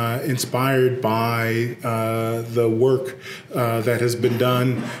been inspired by the work that has been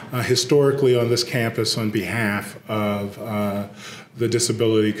done historically on this campus on behalf of the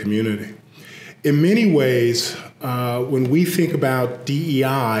disability community. In many ways, when we think about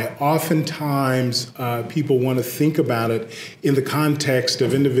DEI, oftentimes people want to think about it in the context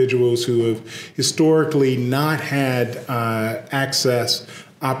of individuals who have historically not had access,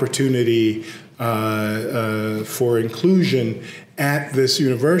 opportunity for inclusion at this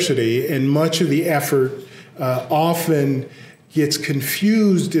university, and much of the effort often gets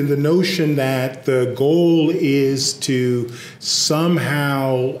confused in the notion that the goal is to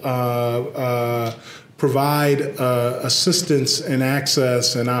somehow provide assistance and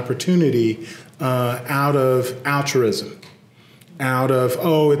access and opportunity out of altruism, out of,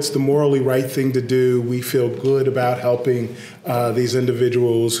 oh, it's the morally right thing to do. We feel good about helping these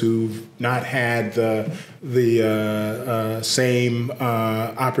individuals who've not had the same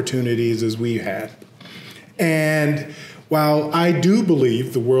opportunities as we had. And while I do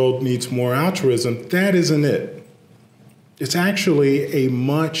believe the world needs more altruism, that isn't it. It's actually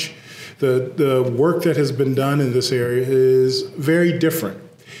the work that has been done in this area is very different.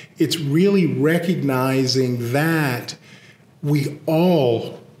 It's really recognizing that we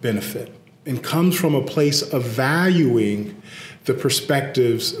all benefit and comes from a place of valuing the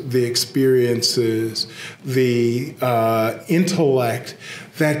perspectives, the experiences, the intellect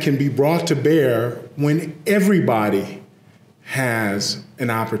that can be brought to bear when everybody has an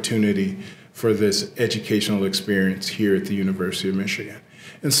opportunity for this educational experience here at the University of Michigan.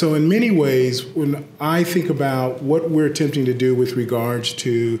 And so in many ways, when I think about what we're attempting to do with regards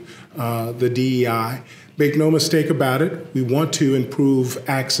to the DEI, make no mistake about it, we want to improve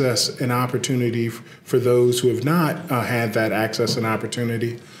access and opportunity for those who have not had that access and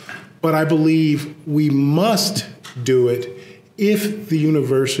opportunity. But I believe we must do it if the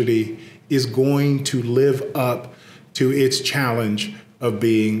university is going to live up to its challenge of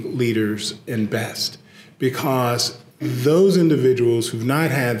being leaders and best. Because those individuals who've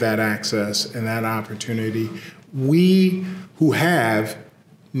not had that access and that opportunity, we who have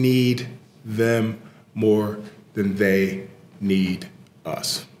need them more than they need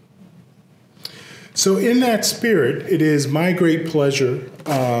us. So in that spirit, it is my great pleasure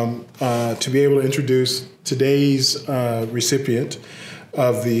to be able to introduce today's recipient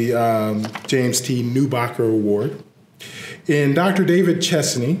of the James T. Neubacher Award. In Dr. David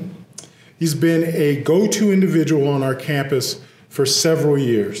Chesney, he's been a go-to individual on our campus for several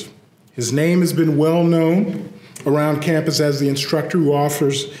years. His name has been well known around campus as the instructor who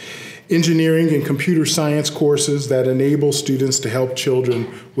offers engineering and computer science courses that enable students to help children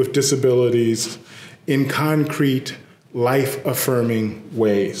with disabilities in concrete, life-affirming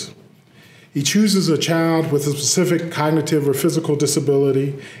ways. He chooses a child with a specific cognitive or physical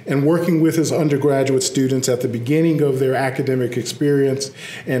disability and working with his undergraduate students at the beginning of their academic experience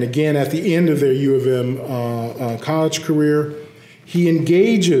and again at the end of their U of M college career. He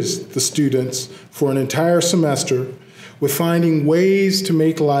engages the students for an entire semester with finding ways to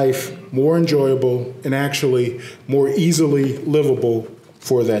make life more enjoyable and actually more easily livable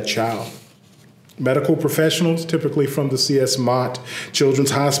for that child. Medical professionals, typically from the C.S. Mott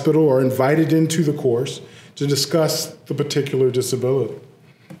Children's Hospital, are invited into the course to discuss the particular disability.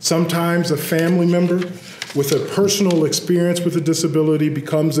 Sometimes a family member with a personal experience with a disability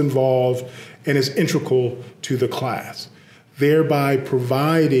becomes involved and is integral to the class, thereby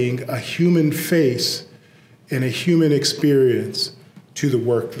providing a human face and a human experience to the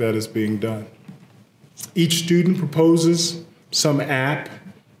work that is being done. Each student proposes some app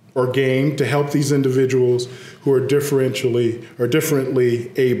or game to help these individuals who are differently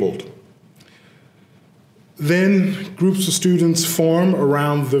abled. Then groups of students form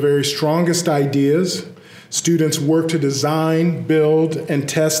around the very strongest ideas. Students work to design, build, and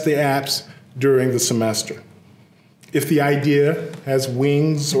test the apps during the semester. If the idea has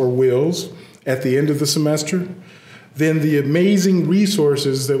wings or wheels at the end of the semester, then the amazing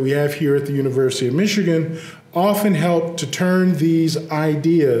resources that we have here at the University of Michigan often help to turn these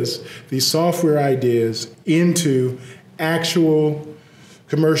ideas, these software ideas, into actual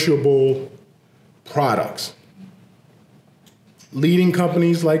commerciable products. Leading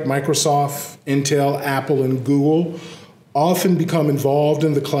companies like Microsoft, Intel, Apple, and Google often become involved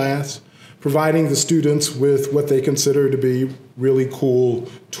in the class, providing the students with what they consider to be really cool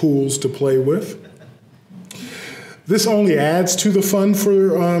tools to play with. This only adds to the fun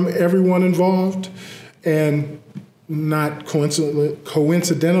for everyone involved and not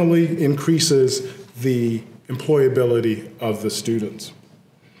coincidentally increases the employability of the students.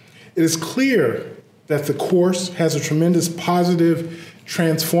 It is clear that the course has a tremendous positive,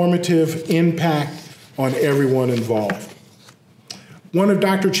 transformative impact on everyone involved. One of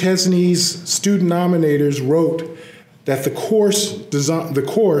Dr. Chesney's student nominators wrote that the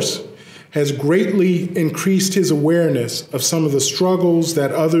course has greatly increased his awareness of some of the struggles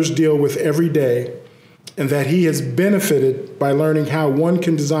that others deal with every day, and that he has benefited by learning how one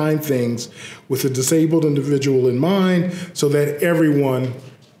can design things with a disabled individual in mind so that everyone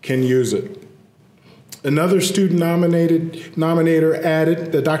can use it. Another student nominator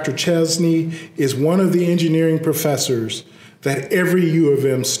added that Dr. Chesney is one of the engineering professors that every U of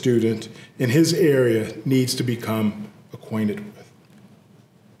M student in his area needs to become acquainted with.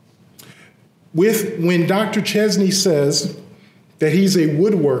 When Dr. Chesney says that he's a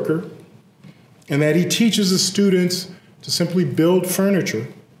woodworker and that he teaches his students to simply build furniture,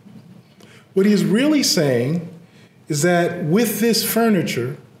 what he's really saying is that with this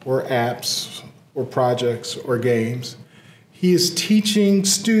furniture or apps or projects or games, he is teaching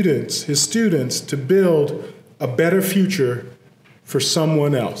his students to build a better future for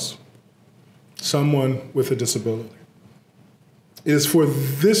someone else, someone with a disability. It is for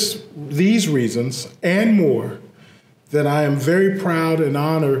these reasons and more that I am very proud and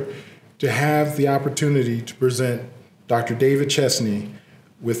honored to have the opportunity to present Dr. David Chesney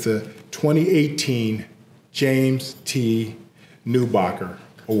with the 2018 James T. Neubacher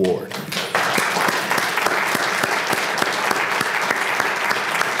Award.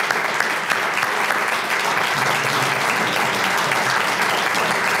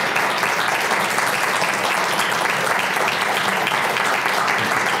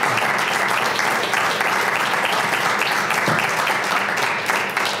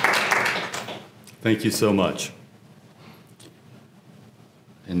 Thank you so much.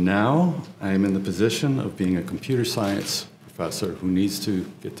 And now I am in the position of being a computer science professor who needs to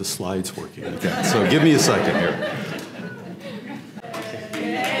get the slides working again. So give me a second here.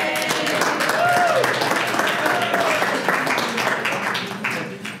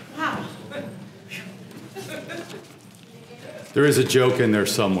 There is a joke in there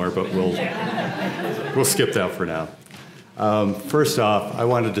somewhere, but we'll skip that for now. First off, I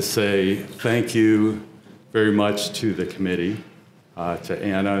wanted to say thank you very much to the committee, to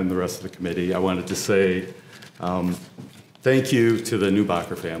Anna and the rest of the committee. I wanted to say thank you to the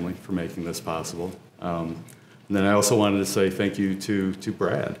Neubacher family for making this possible. And then I also wanted to say thank you to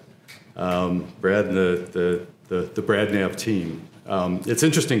Brad, Brad and the Brad Nav team. It's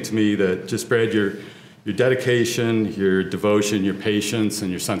interesting to me that just Brad, your dedication, your devotion, your patience,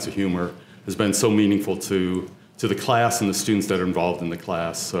 and your sense of humor has been so meaningful to the class and the students that are involved in the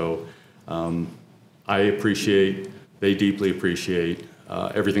class. So I appreciate, they deeply appreciate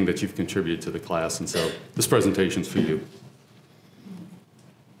everything that you've contributed to the class, and so this presentation's for you.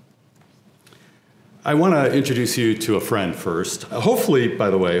 I want to introduce you to a friend first. Hopefully,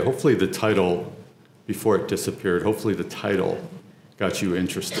 by the way, hopefully the title, before it disappeared, hopefully the title got you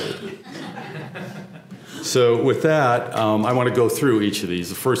interested. So with that, I want to go through each of these.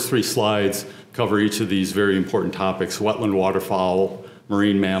 The first 3 slides cover each of these very important topics: wetland waterfowl,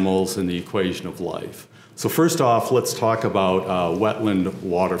 marine mammals, and the equation of life. So first off, let's talk about wetland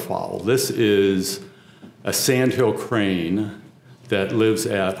waterfowl. This is a sandhill crane that lives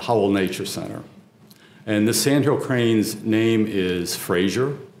at Howell Nature Center. And the sandhill crane's name is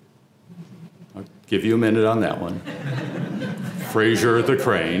Fraser. I'll give you a minute on that one. Fraser the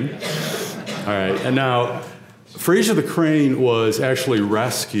crane. All right, and now Fraser the crane was actually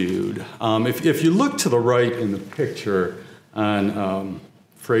rescued. If you look to the right in the picture on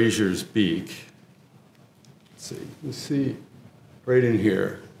Fraser's beak, let's see, right in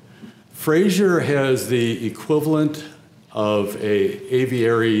here. Fraser has the equivalent of a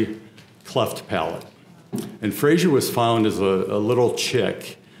aviary cleft palate. And Fraser was found as a little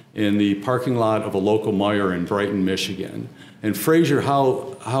chick in the parking lot of a local Meijer in Brighton, Michigan. And Fraser,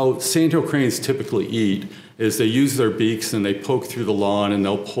 how sandhill cranes typically eat is they use their beaks and they poke through the lawn and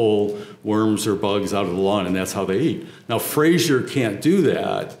they'll pull worms or bugs out of the lawn, and that's how they eat. Now, Fraser can't do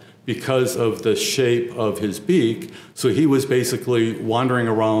that because of the shape of his beak, so he was basically wandering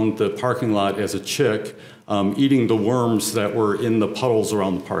around the parking lot as a chick, eating the worms that were in the puddles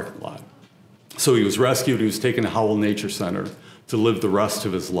around the parking lot. So he was rescued, he was taken to Howell Nature Center to live the rest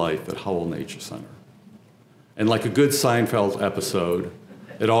of his life at Howell Nature Center. And like a good Seinfeld episode,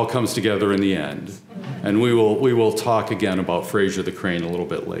 it all comes together in the end. And we will talk again about Fraser the crane a little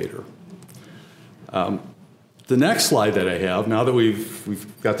bit later. The next slide that I have, now that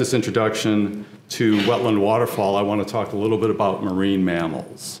we've got this introduction to wetland waterfowl, I want to talk a little bit about marine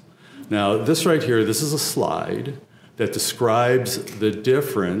mammals. Now, this right here, this is a slide that describes the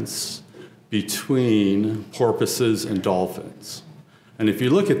difference between porpoises and dolphins. And if you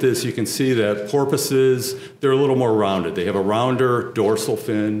look at this, you can see that porpoises, they're a little more rounded. They have a rounder dorsal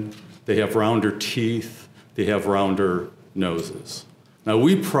fin, they have rounder teeth, they have rounder noses. Now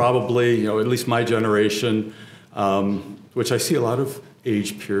we probably, at least my generation, which I see a lot of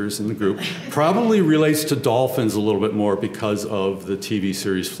age peers in the group, probably relates to dolphins a little bit more because of the TV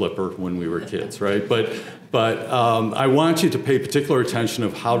series Flipper when we were kids, right? But I want you to pay particular attention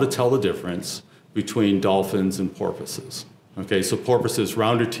of how to tell the difference between dolphins and porpoises. Okay, so porpoises,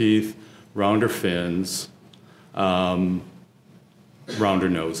 rounder teeth, rounder fins, rounder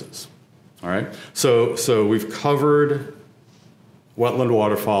noses. All right, so we've covered wetland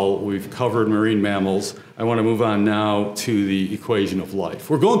waterfowl, we've covered marine mammals. I want to move on now to the equation of life.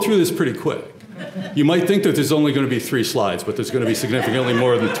 We're going through this pretty quick. You might think that there's only going to be 3 slides, but there's going to be significantly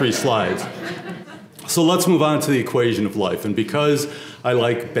more than 3 slides. So let's move on to the equation of life. And because I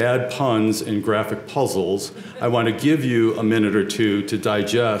like bad puns and graphic puzzles, I want to give you a minute or two to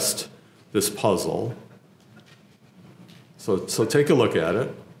digest this puzzle. So take a look at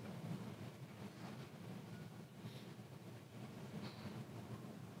it.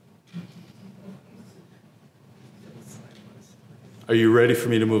 Are you ready for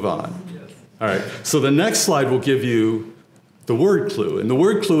me to move on? Yes. All right. So the next slide will give you the word clue. And the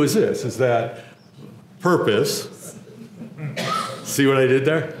word clue is this, is that purpose. See what I did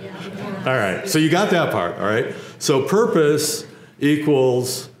there? Yeah. All right. So you got that part, all right? So purpose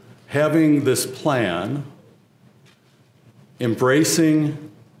equals having this plan,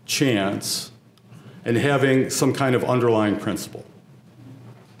 embracing chance, and having some kind of underlying principle.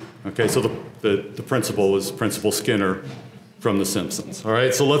 Okay, so the principle was Principal Skinner from The Simpsons. All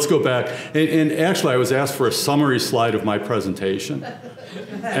right, so let's go back. And actually, I was asked for a summary slide of my presentation.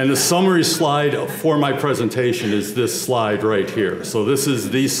 And the summary slide for my presentation is this slide right here. So this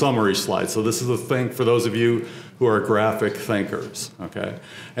is the summary slide. So this is the thing for those of you who are graphic thinkers, okay?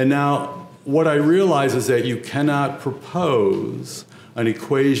 And now, what I realize is that you cannot propose an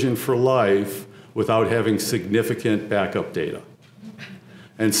equation for life without having significant backup data.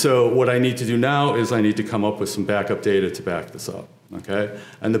 And so what I need to do now is I need to come up with some backup data to back this up, okay?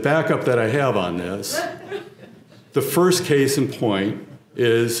 And the backup that I have on this, the first case in point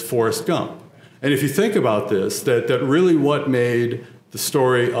is Forrest Gump. And if you think about this, that really what made the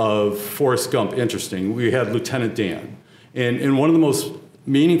story of Forrest Gump interesting, we had Lieutenant Dan. And one of the most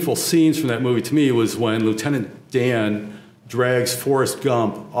meaningful scenes from that movie to me was when Lieutenant Dan drags Forrest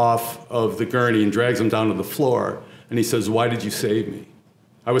Gump off of the gurney and drags him down to the floor. And he says, "Why did you save me?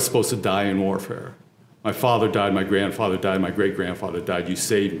 I was supposed to die in warfare. My father died, my grandfather died, my great-grandfather died. You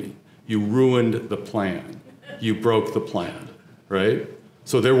saved me. You ruined the plan. You broke the plan, right?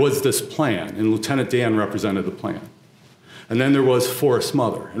 So there was this plan, and Lieutenant Dan represented the plan. And then there was Forrest's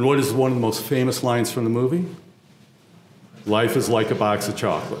mother. And what is one of the most famous lines from the movie? Life is like a box of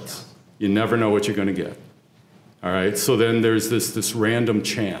chocolates. You never know what you're going to get. All right? So then there's this random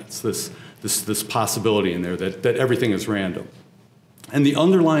chance, this possibility in there that everything is random. And the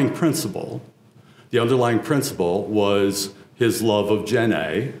underlying principle was his love of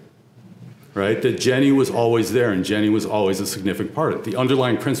Jenny, right? That Jenny was always there and Jenny was always a significant part of it. The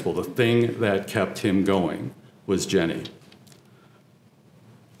underlying principle, the thing that kept him going, was Jenny.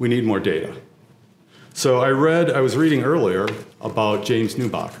 We need more data. So I was reading earlier about James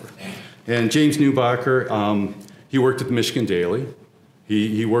Neubacher. And James Neubacher, he worked at the Michigan Daily.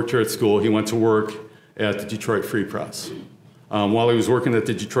 He worked here at school. He went to work at the Detroit Free Press. While he was working at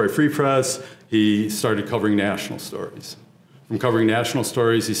the Detroit Free Press, he started covering national stories. From covering national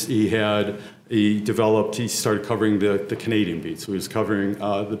stories, he started covering the Canadian beat. So he was covering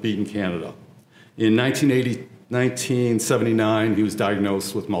the beat in Canada. In 1979, he was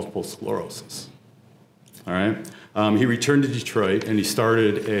diagnosed with multiple sclerosis. All right. He returned to Detroit and he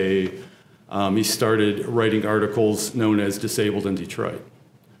started writing articles known as Disabled in Detroit.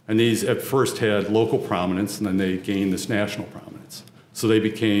 And these at first had local prominence and then they gained this national prominence. So they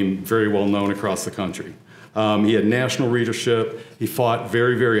became very well known across the country. He had national readership. He fought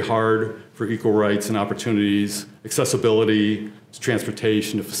very, very hard for equal rights and opportunities, accessibility to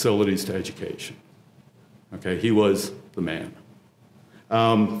transportation, to facilities, to education. Okay, he was the man.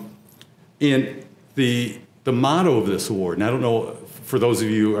 And the motto of this award, and I don't know, for those of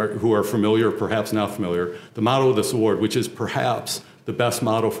you who are familiar or perhaps not familiar, the motto of this award, which is perhaps the best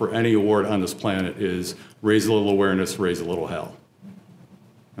motto for any award on this planet, is raise a little awareness, raise a little hell.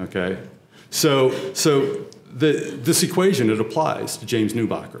 Okay? So this equation, it applies to James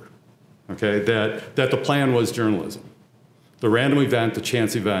Neubacher, okay? That the plan was journalism. The random event, the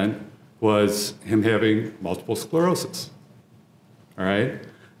chance event, was him having multiple sclerosis, all right?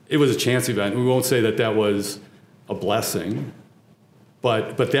 It was a chance event. We won't say that was a blessing,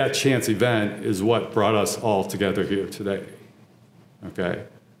 but that chance event is what brought us all together here today, okay?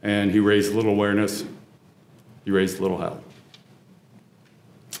 And he raised a little awareness, he raised a little hell.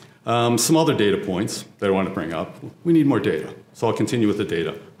 Some other data points that I want to bring up. We need more data, so I'll continue with the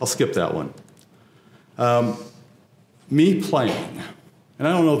data. I'll skip that one. Me playing, and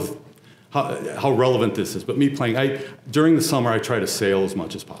I don't know how relevant this is, but me playing, during the summer I try to sail as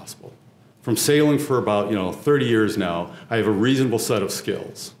much as possible. From sailing for about 30 years now, I have a reasonable set of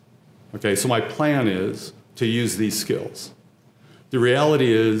skills. Okay, so my plan is to use these skills. The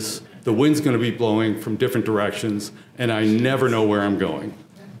reality is the wind's going to be blowing from different directions, and I never know where I'm going.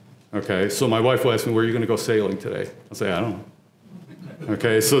 Okay, so my wife will ask me, where are you going to go sailing today? I'll say, I don't know.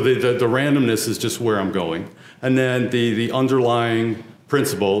 Okay, so the randomness is just where I'm going. And then the underlying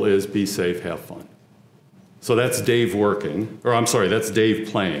principle is be safe, have fun. So that's Dave working, or I'm sorry, that's Dave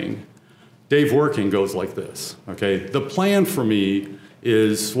playing. Dave working goes like this, okay? The plan for me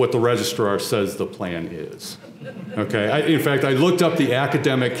is what the registrar says the plan is, okay? In fact, I looked up the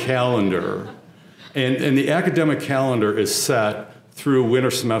academic calendar, and the academic calendar is set through winter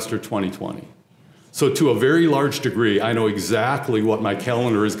semester 2020. So to a very large degree, I know exactly what my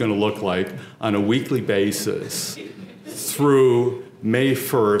calendar is going to look like on a weekly basis through May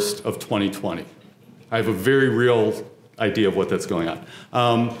 1st of 2020. I have a very real idea of what that's going on.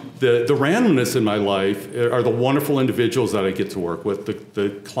 The randomness in my life are the wonderful individuals that I get to work with,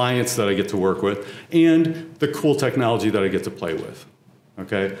 the clients that I get to work with, and the cool technology that I get to play with.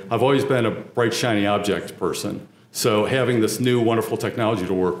 Okay? I've always been a bright, shiny object person. So having this new wonderful technology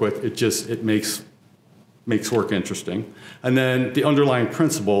to work with, it makes work interesting. And then the underlying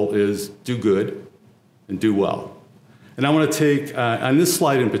principle is do good and do well. And I want to take, on this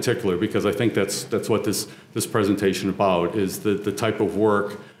slide in particular, because I think that's what this presentation is about, is the type of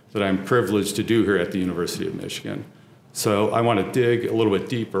work that I'm privileged to do here at the University of Michigan. So I want to dig a little bit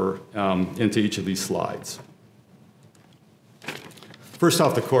deeper into each of these slides. First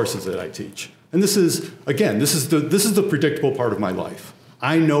off, the courses that I teach. And this is the predictable part of my life.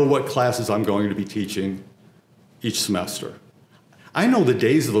 I know what classes I'm going to be teaching each semester. I know the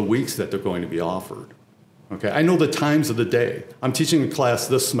days of the weeks that they're going to be offered. Okay, I know the times of the day. I'm teaching a class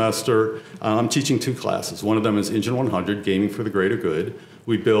this semester. I'm teaching two classes. One of them is Engine 100, Gaming for the Greater Good.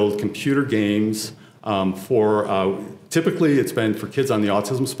 We build computer games typically it's been for kids on the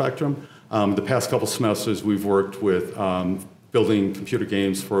autism spectrum. The past couple semesters we've worked with building computer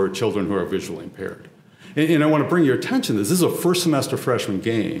games for children who are visually impaired. And I want to bring your attention to this. This is a first semester freshman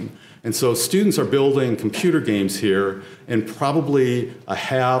game. And so students are building computer games here in probably a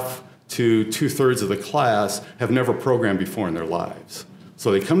half to 2/3 of the class have never programmed before in their lives.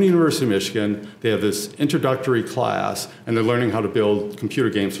 So they come to the University of Michigan, they have this introductory class, and they're learning how to build computer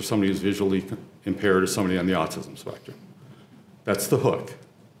games for somebody who's visually impaired or somebody on the autism spectrum. That's the hook.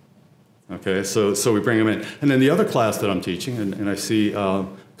 Okay, so we bring them in. And then the other class that I'm teaching, and I see a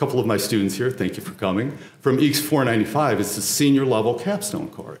couple of my students here, thank you for coming, from EECS 495, is the senior level capstone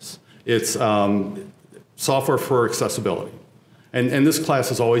course. It's software for accessibility. And this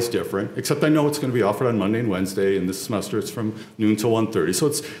class is always different, except I know it's going to be offered on Monday and Wednesday, and this semester it's from noon till 1:30. So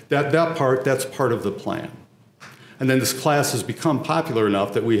it's that's part of the plan. And then this class has become popular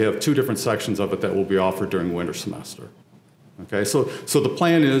enough that we have 2 different sections of it that will be offered during winter semester. Okay, so the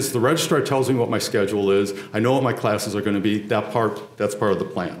plan is the registrar tells me what my schedule is. I know what my classes are going to be. That's part of the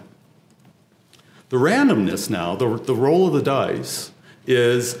plan. The randomness now, the roll of the dice,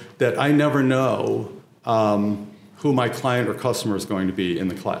 is that I never know who my client or customer is going to be in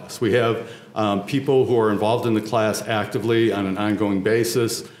the class. We have people who are involved in the class actively on an ongoing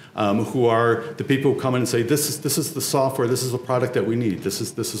basis, who are the people who come in and say, this is the software, this is the product that we need, this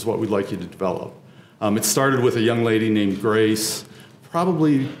is what we'd like you to develop. It started with a young lady named Grace,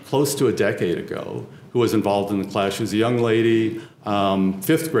 probably close to a decade ago, who was involved in the class. She was a young lady,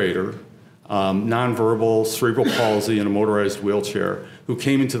 5th grader, nonverbal, cerebral palsy, in a motorized wheelchair, who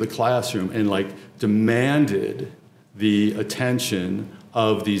came into the classroom and demanded the attention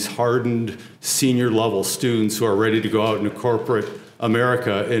of these hardened senior level students who are ready to go out into corporate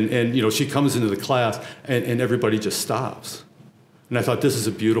America. And she comes into the class and everybody just stops. And I thought, this is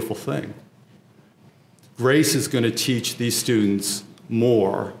a beautiful thing. Grace is going to teach these students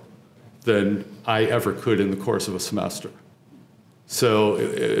more than I ever could in the course of a semester. So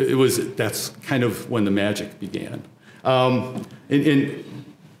that's kind of when the magic began. And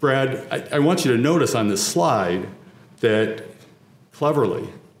Brad, I want you to notice on this slide that cleverly,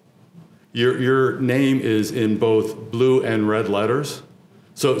 your name is in both blue and red letters.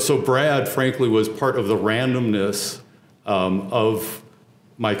 So Brad, frankly, was part of the randomness of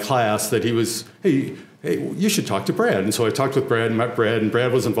my class, that he was, hey, you should talk to Brad. And so I talked with Brad and met Brad, and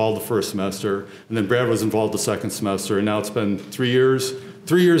Brad was involved the first semester, and then Brad was involved the second semester, and now it's been 3 years.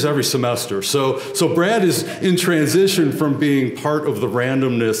 3 years every semester. So Brad is in transition from being part of the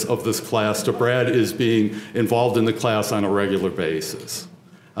randomness of this class to Brad is being involved in the class on a regular basis.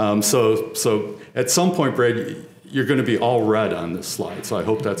 So at some point, Brad, you're going to be all red on this slide, so I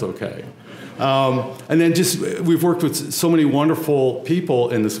hope that's okay. And then we've worked with so many wonderful people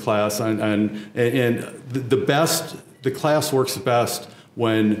in this class, and the class works best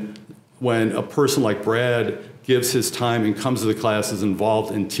when a person like Brad gives his time and comes to the class, is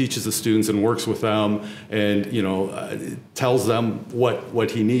involved and teaches the students and works with them, and tells them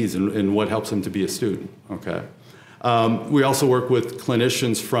what he needs and what helps him to be a student. Okay. We also work with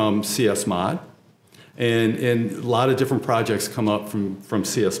clinicians from CS Mod, and a lot of different projects come up from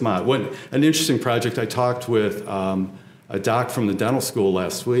CS Mod. An interesting project, I talked with a doc from the dental school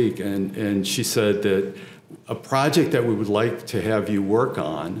last week, and she said that a project that we would like to have you work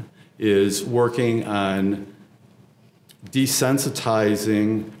on is working on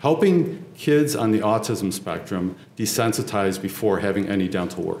desensitizing, helping kids on the autism spectrum desensitize before having any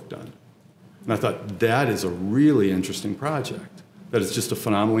dental work done. And I thought, that is a really interesting project. That is just a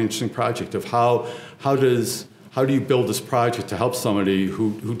phenomenally interesting project of how do you build this project to help somebody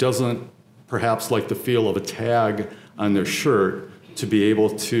who doesn't perhaps like the feel of a tag on their shirt to be able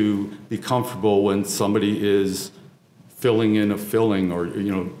to be comfortable when somebody is filling in a filling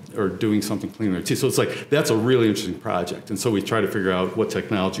or doing something cleaning their teeth. So it's like, that's a really interesting project. And so we try to figure out what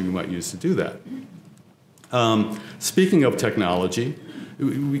technology we might use to do that. Speaking of technology,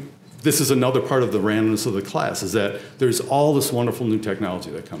 this is another part of the randomness of the class, is that there's all this wonderful new technology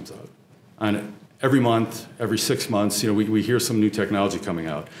that comes out. And every month, every 6 months, we hear some new technology coming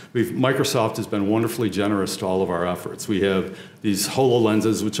out. Microsoft has been wonderfully generous to all of our efforts. We have these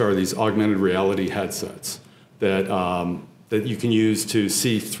HoloLenses, which are these augmented reality headsets that you can use to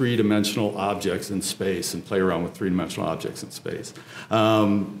see three-dimensional objects in space and play around with three-dimensional objects in space.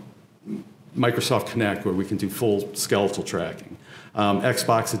 Microsoft Kinect, where we can do full skeletal tracking.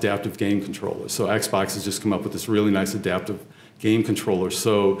 Xbox adaptive game controllers. So Xbox has just come up with this really nice adaptive game controller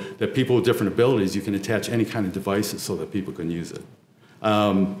so that people with different abilities, you can attach any kind of devices so that people can use it.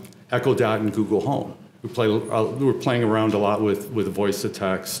 Echo Dot and Google Home. We're playing around a lot with voice to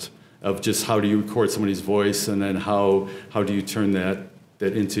text, of just how do you record somebody's voice, and then how do you turn that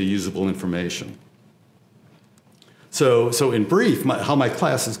into usable information. So in brief, how my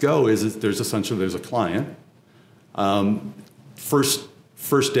classes go is there's a client.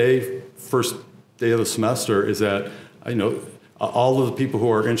 First day of the semester is that All of the people who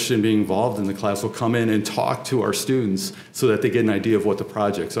are interested in being involved in the class will come in and talk to our students so that they get an idea of what the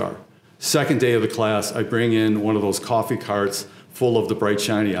projects are. Second day of the class, I bring in one of those coffee carts full of the bright,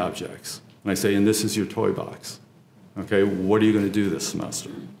 shiny objects. And I say, and this is your toy box. Okay, what are you going to do this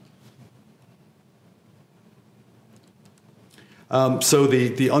semester? So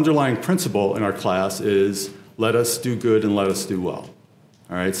the underlying principle in our class is let us do good and let us do well.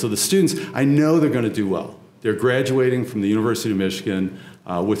 All right, so the students, I know they're going to do well. They're graduating from the University of Michigan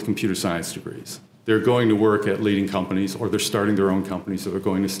with computer science degrees. They're going to work at leading companies, or they're starting their own companies, or they're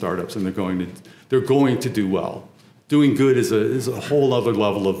going to startups, and they're going to do well. Doing good is a whole other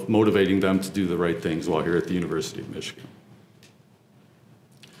level of motivating them to do the right things while here at the University of Michigan.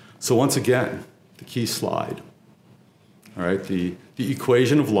 So once again, the key slide. All right, the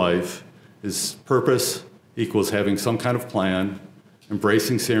equation of life is purpose equals having some kind of plan,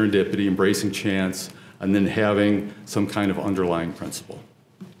 embracing serendipity, embracing chance, and then having some kind of underlying principle.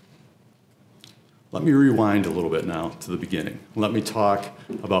 Let me rewind a little bit now to the beginning. Let me talk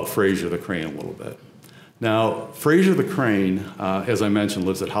about Fraser the crane a little bit. Now, Fraser the crane, as I mentioned,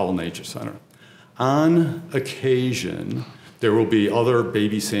 lives at Howell Nature Center. On occasion, there will be other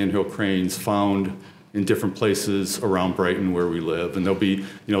baby sandhill cranes found in different places around Brighton where we live, and there'll be,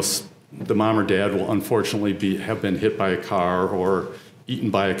 the mom or dad will unfortunately have been hit by a car or eaten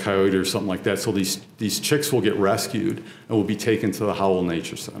by a coyote or something like that. So these chicks will get rescued and will be taken to the Howell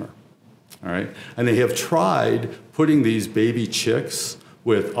Nature Center. All right, and they have tried putting these baby chicks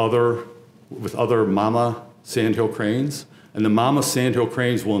with other mama sandhill cranes, and the mama sandhill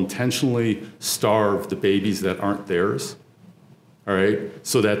cranes will intentionally starve the babies that aren't theirs. All right,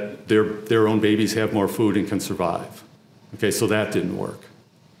 so that their own babies have more food and can survive. Okay, so that didn't work.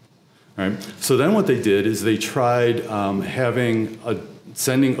 All right, so then what they did is they tried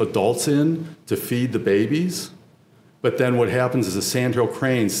sending adults in to feed the babies, but then what happens is the sandhill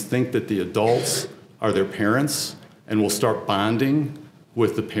cranes think that the adults are their parents and will start bonding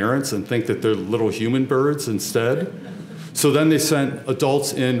with the parents and think that they're little human birds instead. So then they sent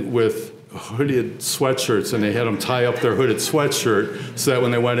adults in with hooded sweatshirts, and they had them tie up their hooded sweatshirt so that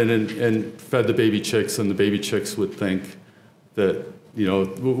when they went in and fed the baby chicks, and the baby chicks would think that,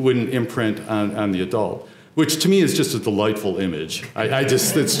 wouldn't imprint on the adult, which to me is just a delightful image.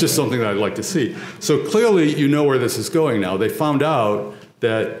 It's just something that I'd like to see. So clearly you know where this is going now. They found out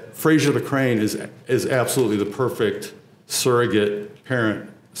that Fraser the crane is absolutely the perfect surrogate parent,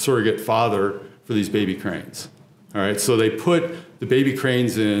 surrogate father for these baby cranes. All right, so they put the baby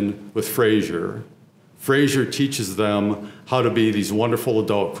cranes in with Fraser. Fraser teaches them how to be these wonderful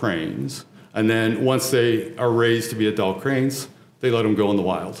adult cranes. And then once they are raised to be adult cranes, they let them go in the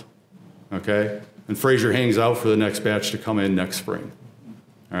wild. Okay? And Fraser hangs out for the next batch to come in next spring.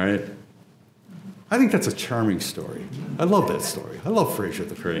 All right? I think that's a charming story. I love that story. I love Fraser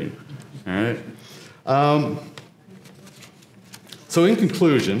the crane. All right? So in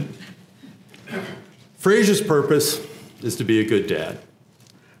conclusion, Fraser's purpose is to be a good dad.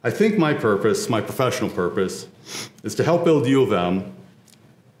 I think my purpose, my professional purpose, is to help build U of M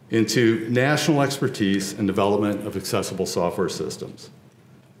into national expertise in development of accessible software systems.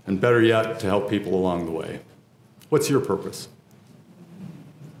 And better yet, to help people along the way. What's your purpose?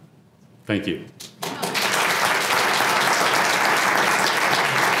 Thank you.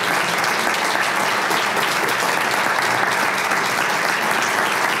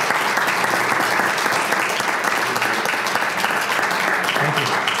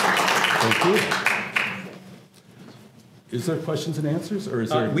 Is there questions and answers, or is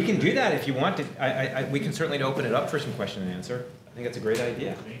there? We can do that if you want to. We can certainly open it up for some question and answer. I think that's a great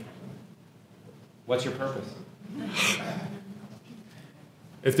idea. What's your purpose?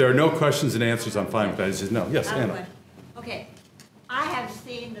 If there are no questions and answers, I'm fine with that. It's just no. Yes, Anna. Okay. I have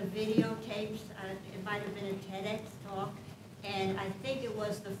seen the videotapes. It might have been a TEDx talk, and I think it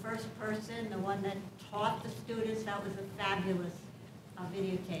was the first person, the one that taught the students. That was a fabulous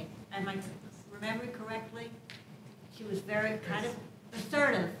videotape. Am I remembering correctly? She was very kind of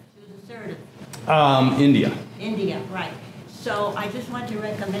assertive. She was assertive. India. India, right. So I just want to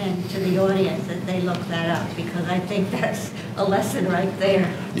recommend to the audience that they look that up, because I think that's a lesson right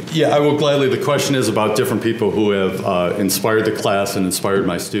there. Yeah, I will gladly. The question is about different people who have inspired the class and inspired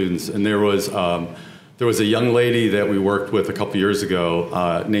my students. And there was a young lady that we worked with a couple years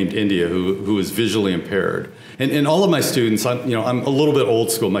ago named India who is visually impaired. And all of my students, I'm a little bit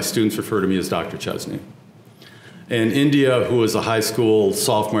old school. My students refer to me as Dr. Chesney. And India, who was a high school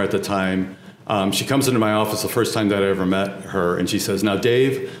sophomore at the time, she comes into my office the first time that I ever met her, and she says, "Now,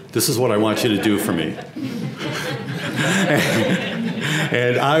 Dave, this is what I want you to do for me."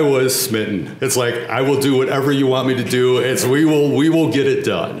 And I was smitten. It's like, I will do whatever you want me to do. We will get it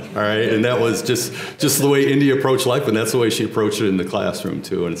done, all right? And that was just the way Indy approached life, and that's the way she approached it in the classroom,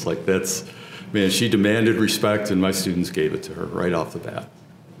 too. And it's like, man, she demanded respect, and my students gave it to her right off the bat.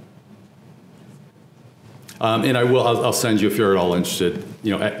 And I'll send you, if you're at all interested,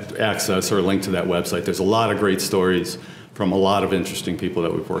 access or a link to that website. There's a lot of great stories from a lot of interesting people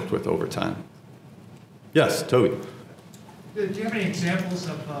that we've worked with over time. Yes, Toby. Do you have any examples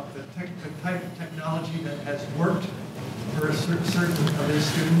of the type of technology that has worked for a certain of these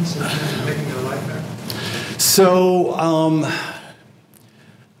students and making their life better? So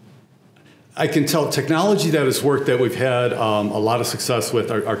I can tell technology that has worked that we've had a lot of success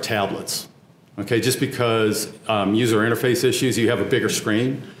with are tablets. Okay, just because user interface issues, you have a bigger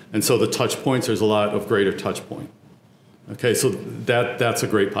screen, and so the touch points, there's a lot of greater touch point. Okay, so that's a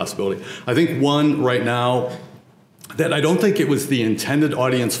great possibility. I think one right now that I don't think it was the intended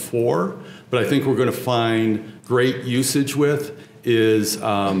audience for, but I think we're going to find great usage with is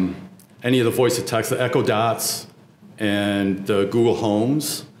any of the voice to text, the Echo Dots and the Google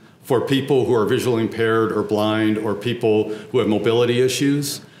Homes for people who are visually impaired or blind or people who have mobility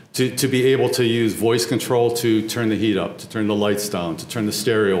issues. To be able to use voice control to turn the heat up, to turn the lights down, to turn the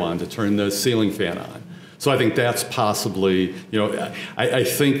stereo on, to turn the ceiling fan on. So I think that's possibly, I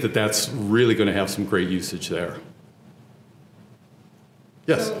think that's really going to have some great usage there.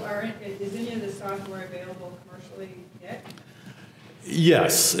 Yes? So is any of the software available commercially yet?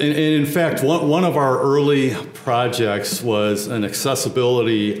 Yes, and in fact, one of our early projects was an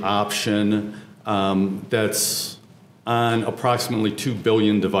accessibility option that's on approximately 2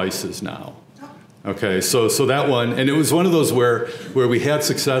 billion devices now. Okay, so that one, and it was one of those where we had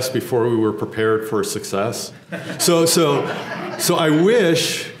success before we were prepared for success. So I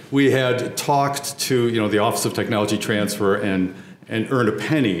wish we had talked to the Office of Technology Transfer and earned a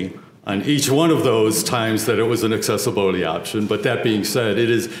penny on each one of those times that it was an accessibility option. But that being said,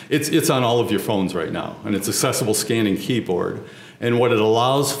 it's on all of your phones right now, and it's accessible scanning keyboard. And what it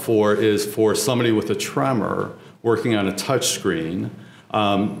allows for is for somebody with a tremor working on a touch screen,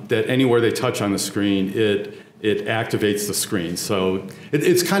 that anywhere they touch on the screen, it activates the screen. So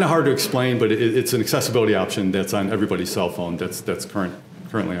it's kind of hard to explain, but it's an accessibility option that's on everybody's cell phone that's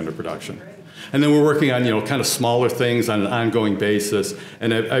currently under production. And then we're working on kind of smaller things on an ongoing basis.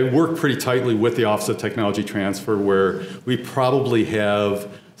 And I work pretty tightly with the Office of Technology Transfer, where we probably have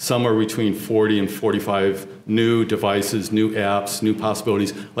somewhere between 40 and 45 new devices, new apps, new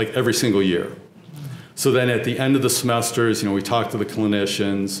possibilities, like every single year. So then at the end of the semesters, we talk to the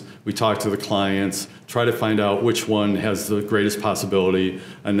clinicians, we talk to the clients, try to find out which one has the greatest possibility,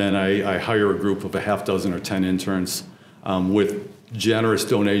 and then I hire a group of a half dozen or 10 interns with generous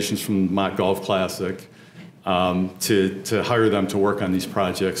donations from the Mott Golf Classic to hire them to work on these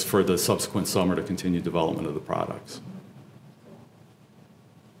projects for the subsequent summer to continue development of the products.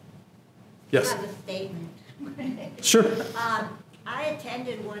 Yes? I have a statement. Sure. I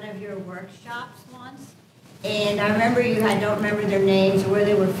attended one of your workshops once, and I remember I don't remember their names or where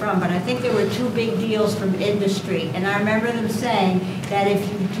they were from, but I think there were two big deals from industry. And I remember them saying that if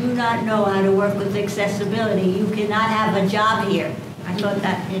you do not know how to work with accessibility, you cannot have a job here. I thought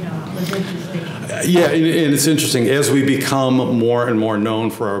that, was interesting. Yeah, and it's interesting. As we become more and more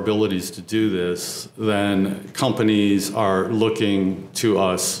known for our abilities to do this, then companies are looking to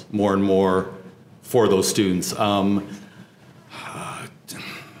us more and more for those students.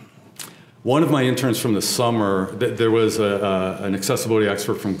 One of my interns from the summer, there was an accessibility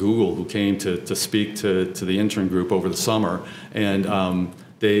expert from Google who came to speak to the intern group over the summer, and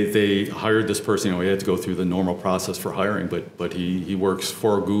they hired this person. We had to go through the normal process for hiring, but he works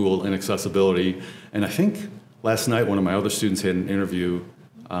for Google in accessibility. And I think last night one of my other students had an interview.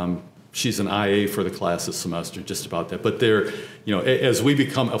 She's an IA for the class this semester, just about that. But as we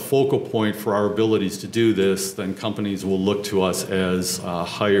become a focal point for our abilities to do this, then companies will look to us as to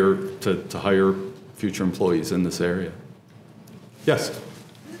hire future employees in this area. Yes?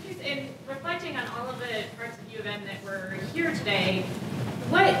 In reflecting on all of the parts of U of M that were here today,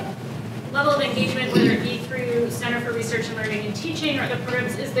 what level of engagement, whether it be through Center for Research and Learning and Teaching or other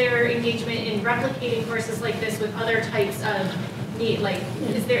programs, is there engagement in replicating courses like this with other types of need? Like,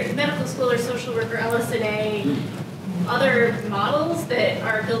 is there medical school or social work or LS&A, other models that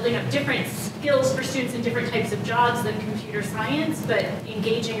are building up different skills for students in different types of jobs than computer science, but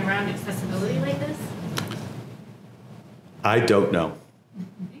engaging around accessibility like this? I don't know.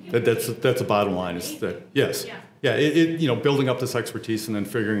 That's a bottom line. Is that yes? Yeah. Building up this expertise and then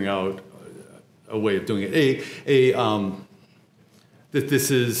figuring out a way of doing it. That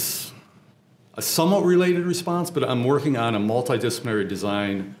this is a somewhat related response, but I'm working on a multidisciplinary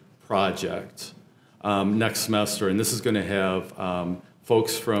design project next semester, and this is going to have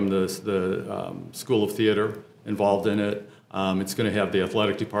folks from the School of Theater involved in it. It's going to have the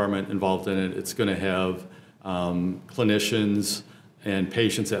athletic department involved in it. It's going to have clinicians and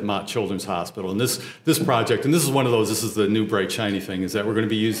patients at Mott Children's Hospital. And this project, and this is one of those, this is the new bright shiny thing, is that we're going to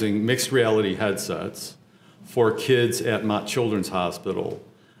be using mixed reality headsets for kids at Mott Children's Hospital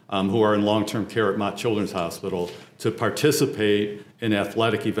who are in long-term care at Mott Children's Hospital to participate in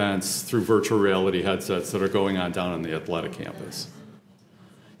athletic events through virtual reality headsets that are going on down on the athletic campus.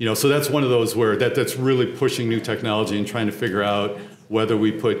 You know, so that's one of those where that's really pushing new technology and trying to figure out whether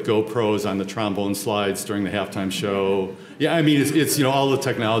we put GoPros on the trombone slides during the halftime show. Yeah, I mean, it's you know, all the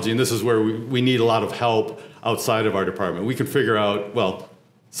technology, and this is where we need a lot of help outside of our department. We can figure out, well,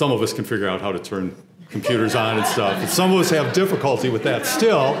 some of us can figure out how to turn computers on and stuff. And some of us have difficulty with that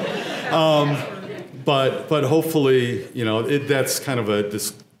still. But hopefully, you know, that's kind of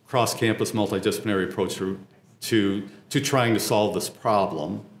this cross-campus multidisciplinary approach to trying to solve this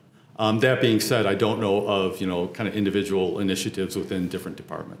problem. That being said, I don't know of, you know, kind of individual initiatives within different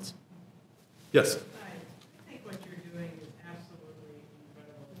departments. Yes? I think what you're doing is absolutely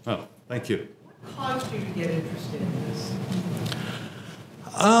incredible. Oh, thank you. What caused you to get interested in this?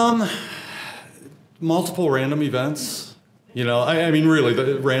 Multiple random events. You know, I mean, really,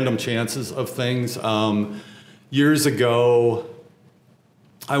 the random chances of things. Years ago,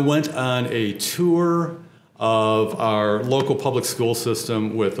 I went on a tour of our local public school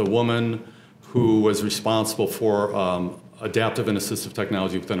system with a woman who was responsible for adaptive and assistive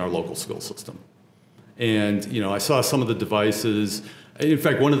technology within our local school system. And, you know, I saw some of the devices. In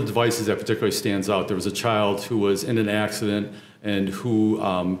fact, one of the devices that particularly stands out, there was a child who was in an accident and who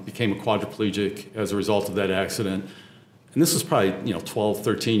became a quadriplegic as a result of that accident. And this was probably, you know, 12,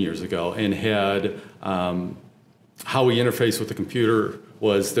 13 years ago, and had how we interfaced with the computer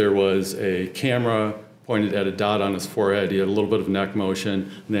was there was a camera pointed at a dot on his forehead. He had a little bit of neck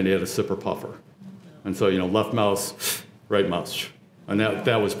motion, and then he had a sipper puffer. And so, you know, left mouse, right mouse. And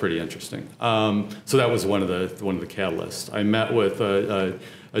that was pretty interesting. So that was one of the catalysts. I met with a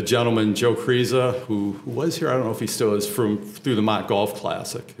gentleman, Joe Kriza, who was here. I don't know if he still is, through the Mott Golf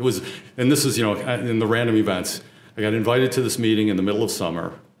Classic. It was, and this is, you know, in the random events. I got invited to this meeting in the middle of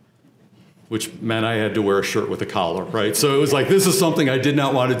summer, which meant I had to wear a shirt with a collar, right? So it was like, this is something I did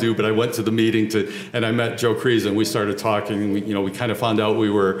not want to do, but I went to the meeting and I met Joe Kriza, and we started talking, and we kind of found out we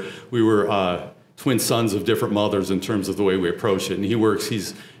were twin sons of different mothers in terms of the way we approach it. And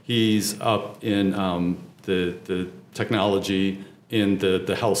he's up in the technology in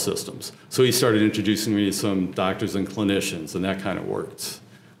the health systems. So he started introducing me to some doctors and clinicians, and that kind of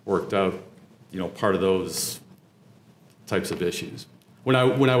worked out, you know, part of those types of issues. When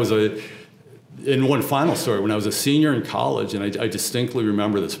I was in one final story, when I was a senior in college, and I distinctly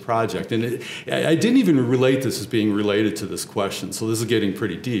remember this project, and I didn't even relate this as being related to this question, so this is getting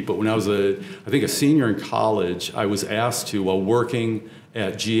pretty deep, but when I was I think a senior in college, I was asked to, while working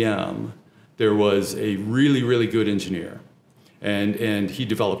at GM, there was a really, really good engineer, and he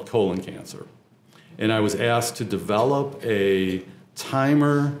developed colon cancer. And I was asked to develop a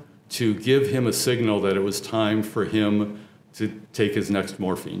timer to give him a signal that it was time for him to take his next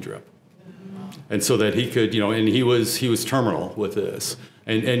morphine drip. And so that he could, you know, and he was terminal with this.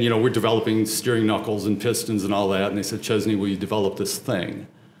 And you know, we're developing steering knuckles and pistons and all that. And they said, Chesney, will you develop this thing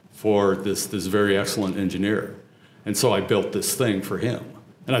for this very excellent engineer? And so I built this thing for him.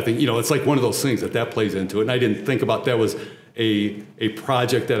 And I think, you know, it's like one of those things that plays into it. And I didn't think about that was a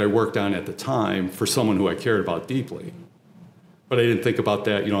project that I worked on at the time for someone who I cared about deeply. But I didn't think about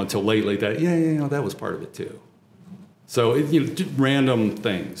that, you know, until lately that, you know, that was part of it too. So, you know, random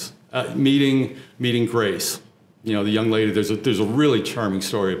things. Meeting Grace, you know, the young lady. There's a really charming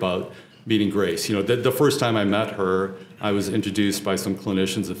story about meeting Grace. You know, the first time I met her, I was introduced by some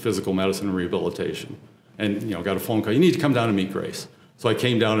clinicians of physical medicine and rehabilitation, and you know, got a phone call. You need to come down and meet Grace. So I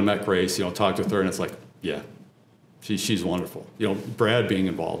came down and met Grace. You know, talked with her, and it's like, yeah, she's wonderful. You know, Brad being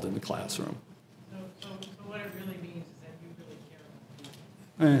involved in the classroom. So what it really means is that you really care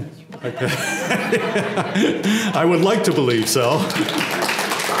about people. Okay. I would like to believe so.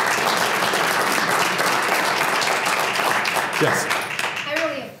 Yes. I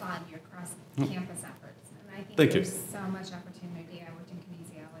really applaud your cross-campus efforts, and I think there's so much opportunity. I worked in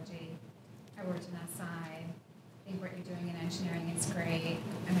kinesiology, I worked in SI. I think what you're doing in engineering is great,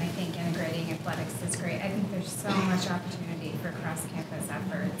 and I think integrating athletics is great. I think there's so much opportunity for cross-campus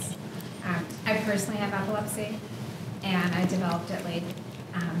efforts. I personally have epilepsy, and I developed it late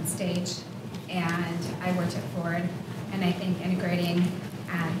stage, and I worked at Ford, and I think integrating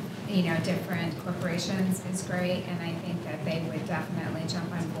different corporations is great, and I think that they would definitely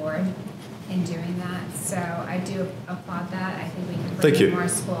jump on board in doing that. So I do applaud that. I think we can bring in more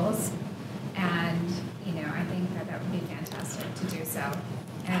schools, and I think that would be fantastic to do so,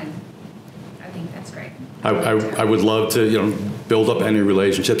 and I think that's great. I would love to build up any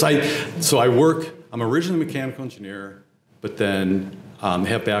relationships. I'm originally a mechanical engineer, but then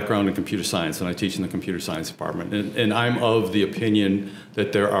have background in computer science, and I teach in the computer science department. And I'm of the opinion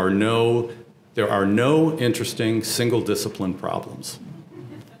that there are no interesting single discipline problems,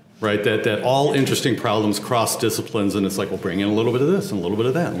 right? That all interesting problems cross disciplines, and it's like, we'll bring in a little bit of this and a little bit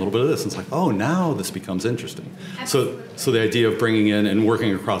of that and a little bit of this. And it's like, oh, now this becomes interesting. So the idea of bringing in and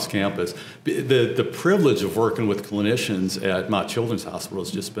working across campus, the privilege of working with clinicians at Mott Children's Hospital has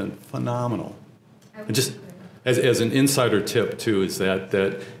just been phenomenal. And just as an insider tip too, is that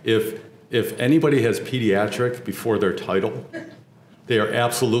if anybody has pediatric before their title, they are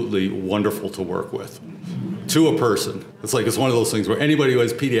absolutely wonderful to work with. To a person. It's one of those things where anybody who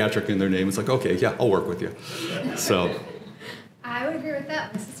has pediatric in their name, it's like, okay, yeah, I'll work with you. So I would agree with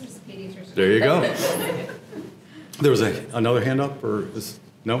that. My sister's a pediatrician. There you go. There was another hand up, or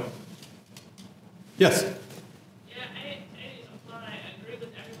no? Yes.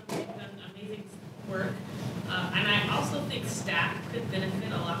 Work. And I also think staff could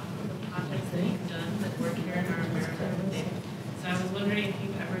benefit a lot from the projects that you've done that work here in our America. So I was wondering if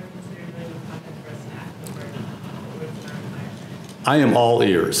you've ever considered doing a project for a staff or I am all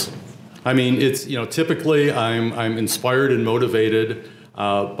ears. I mean, it's typically I'm inspired and motivated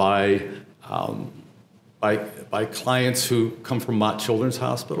by clients who come from Mott Children's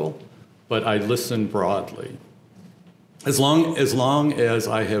Hospital, but I listen broadly. As long as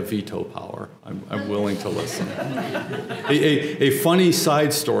I have veto power, I'm willing to listen. A funny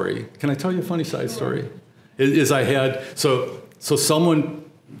side story. Can I tell you a funny side story? Is I had so someone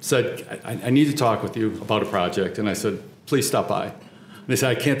said, I need to talk with you about a project, and I said, please stop by. And they said,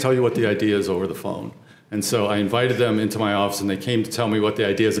 I can't tell you what the idea is over the phone. And so I invited them into my office, and they came to tell me what the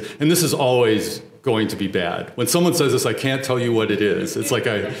idea is. And this is always going to be bad. When someone says this, I can't tell you what it is. It's like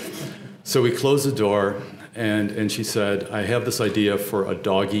so we closed the door. And she said, I have this idea for a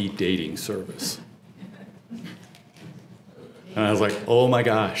doggy dating service. And I was like, oh my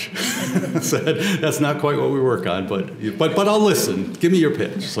gosh. I said, that's not quite what we work on, but I'll listen. Give me your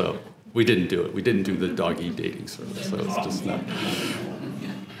pitch. So we didn't do it. We didn't do the doggy dating service. So it's just not.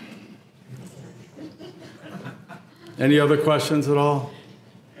 Any other questions at all?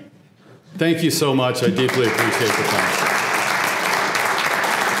 Thank you so much. I deeply appreciate the time.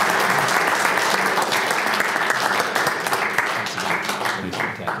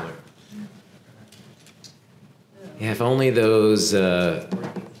 Yeah, if only those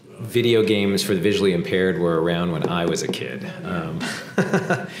video games for the visually impaired were around when I was a kid.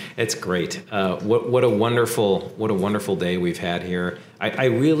 It's great. What a wonderful day we've had here. I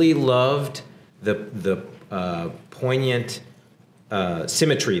really loved the poignant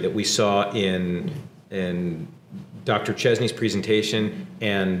symmetry that we saw in Dr. Chesney's presentation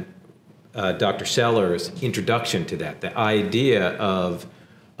and Dr. Sellers' introduction to that. The idea of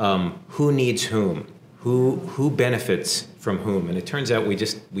who needs whom. Who benefits from whom? And it turns out we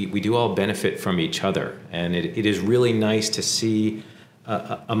do all benefit from each other. And it is really nice to see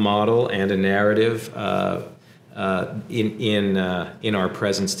a model and a narrative in our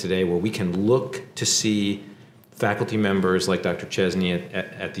presence today, where we can look to see faculty members like Dr. Chesney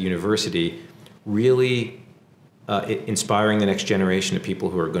at the university really inspiring the next generation of people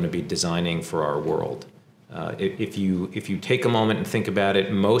who are going to be designing for our world. If you take a moment and think about it,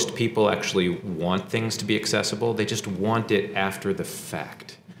 most people actually want things to be accessible. They just want it after the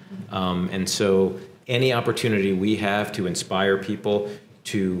fact. And so any opportunity we have to inspire people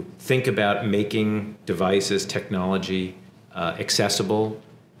to think about making devices, technology accessible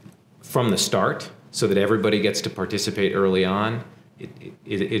from the start so that everybody gets to participate early on,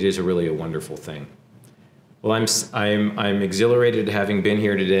 it is really a wonderful thing. Well, I'm exhilarated having been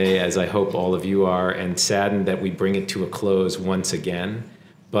here today, as I hope all of you are, and saddened that we bring it to a close once again.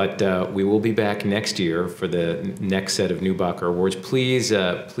 But we will be back next year for the next set of Neubacher Awards. Please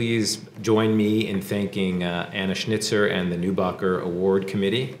join me in thanking Anna Schnitzer and the Neubacher Award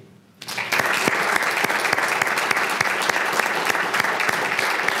Committee.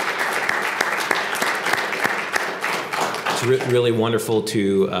 It's really wonderful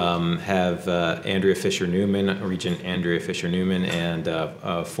to have Andrea Fisher-Newman, Regent Andrea Fisher-Newman,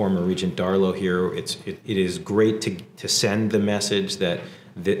 and former Regent Darlow here. It is great to send the message that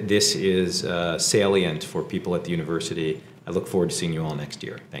this is salient for people at the university. I look forward to seeing you all next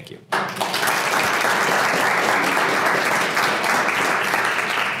year. Thank you.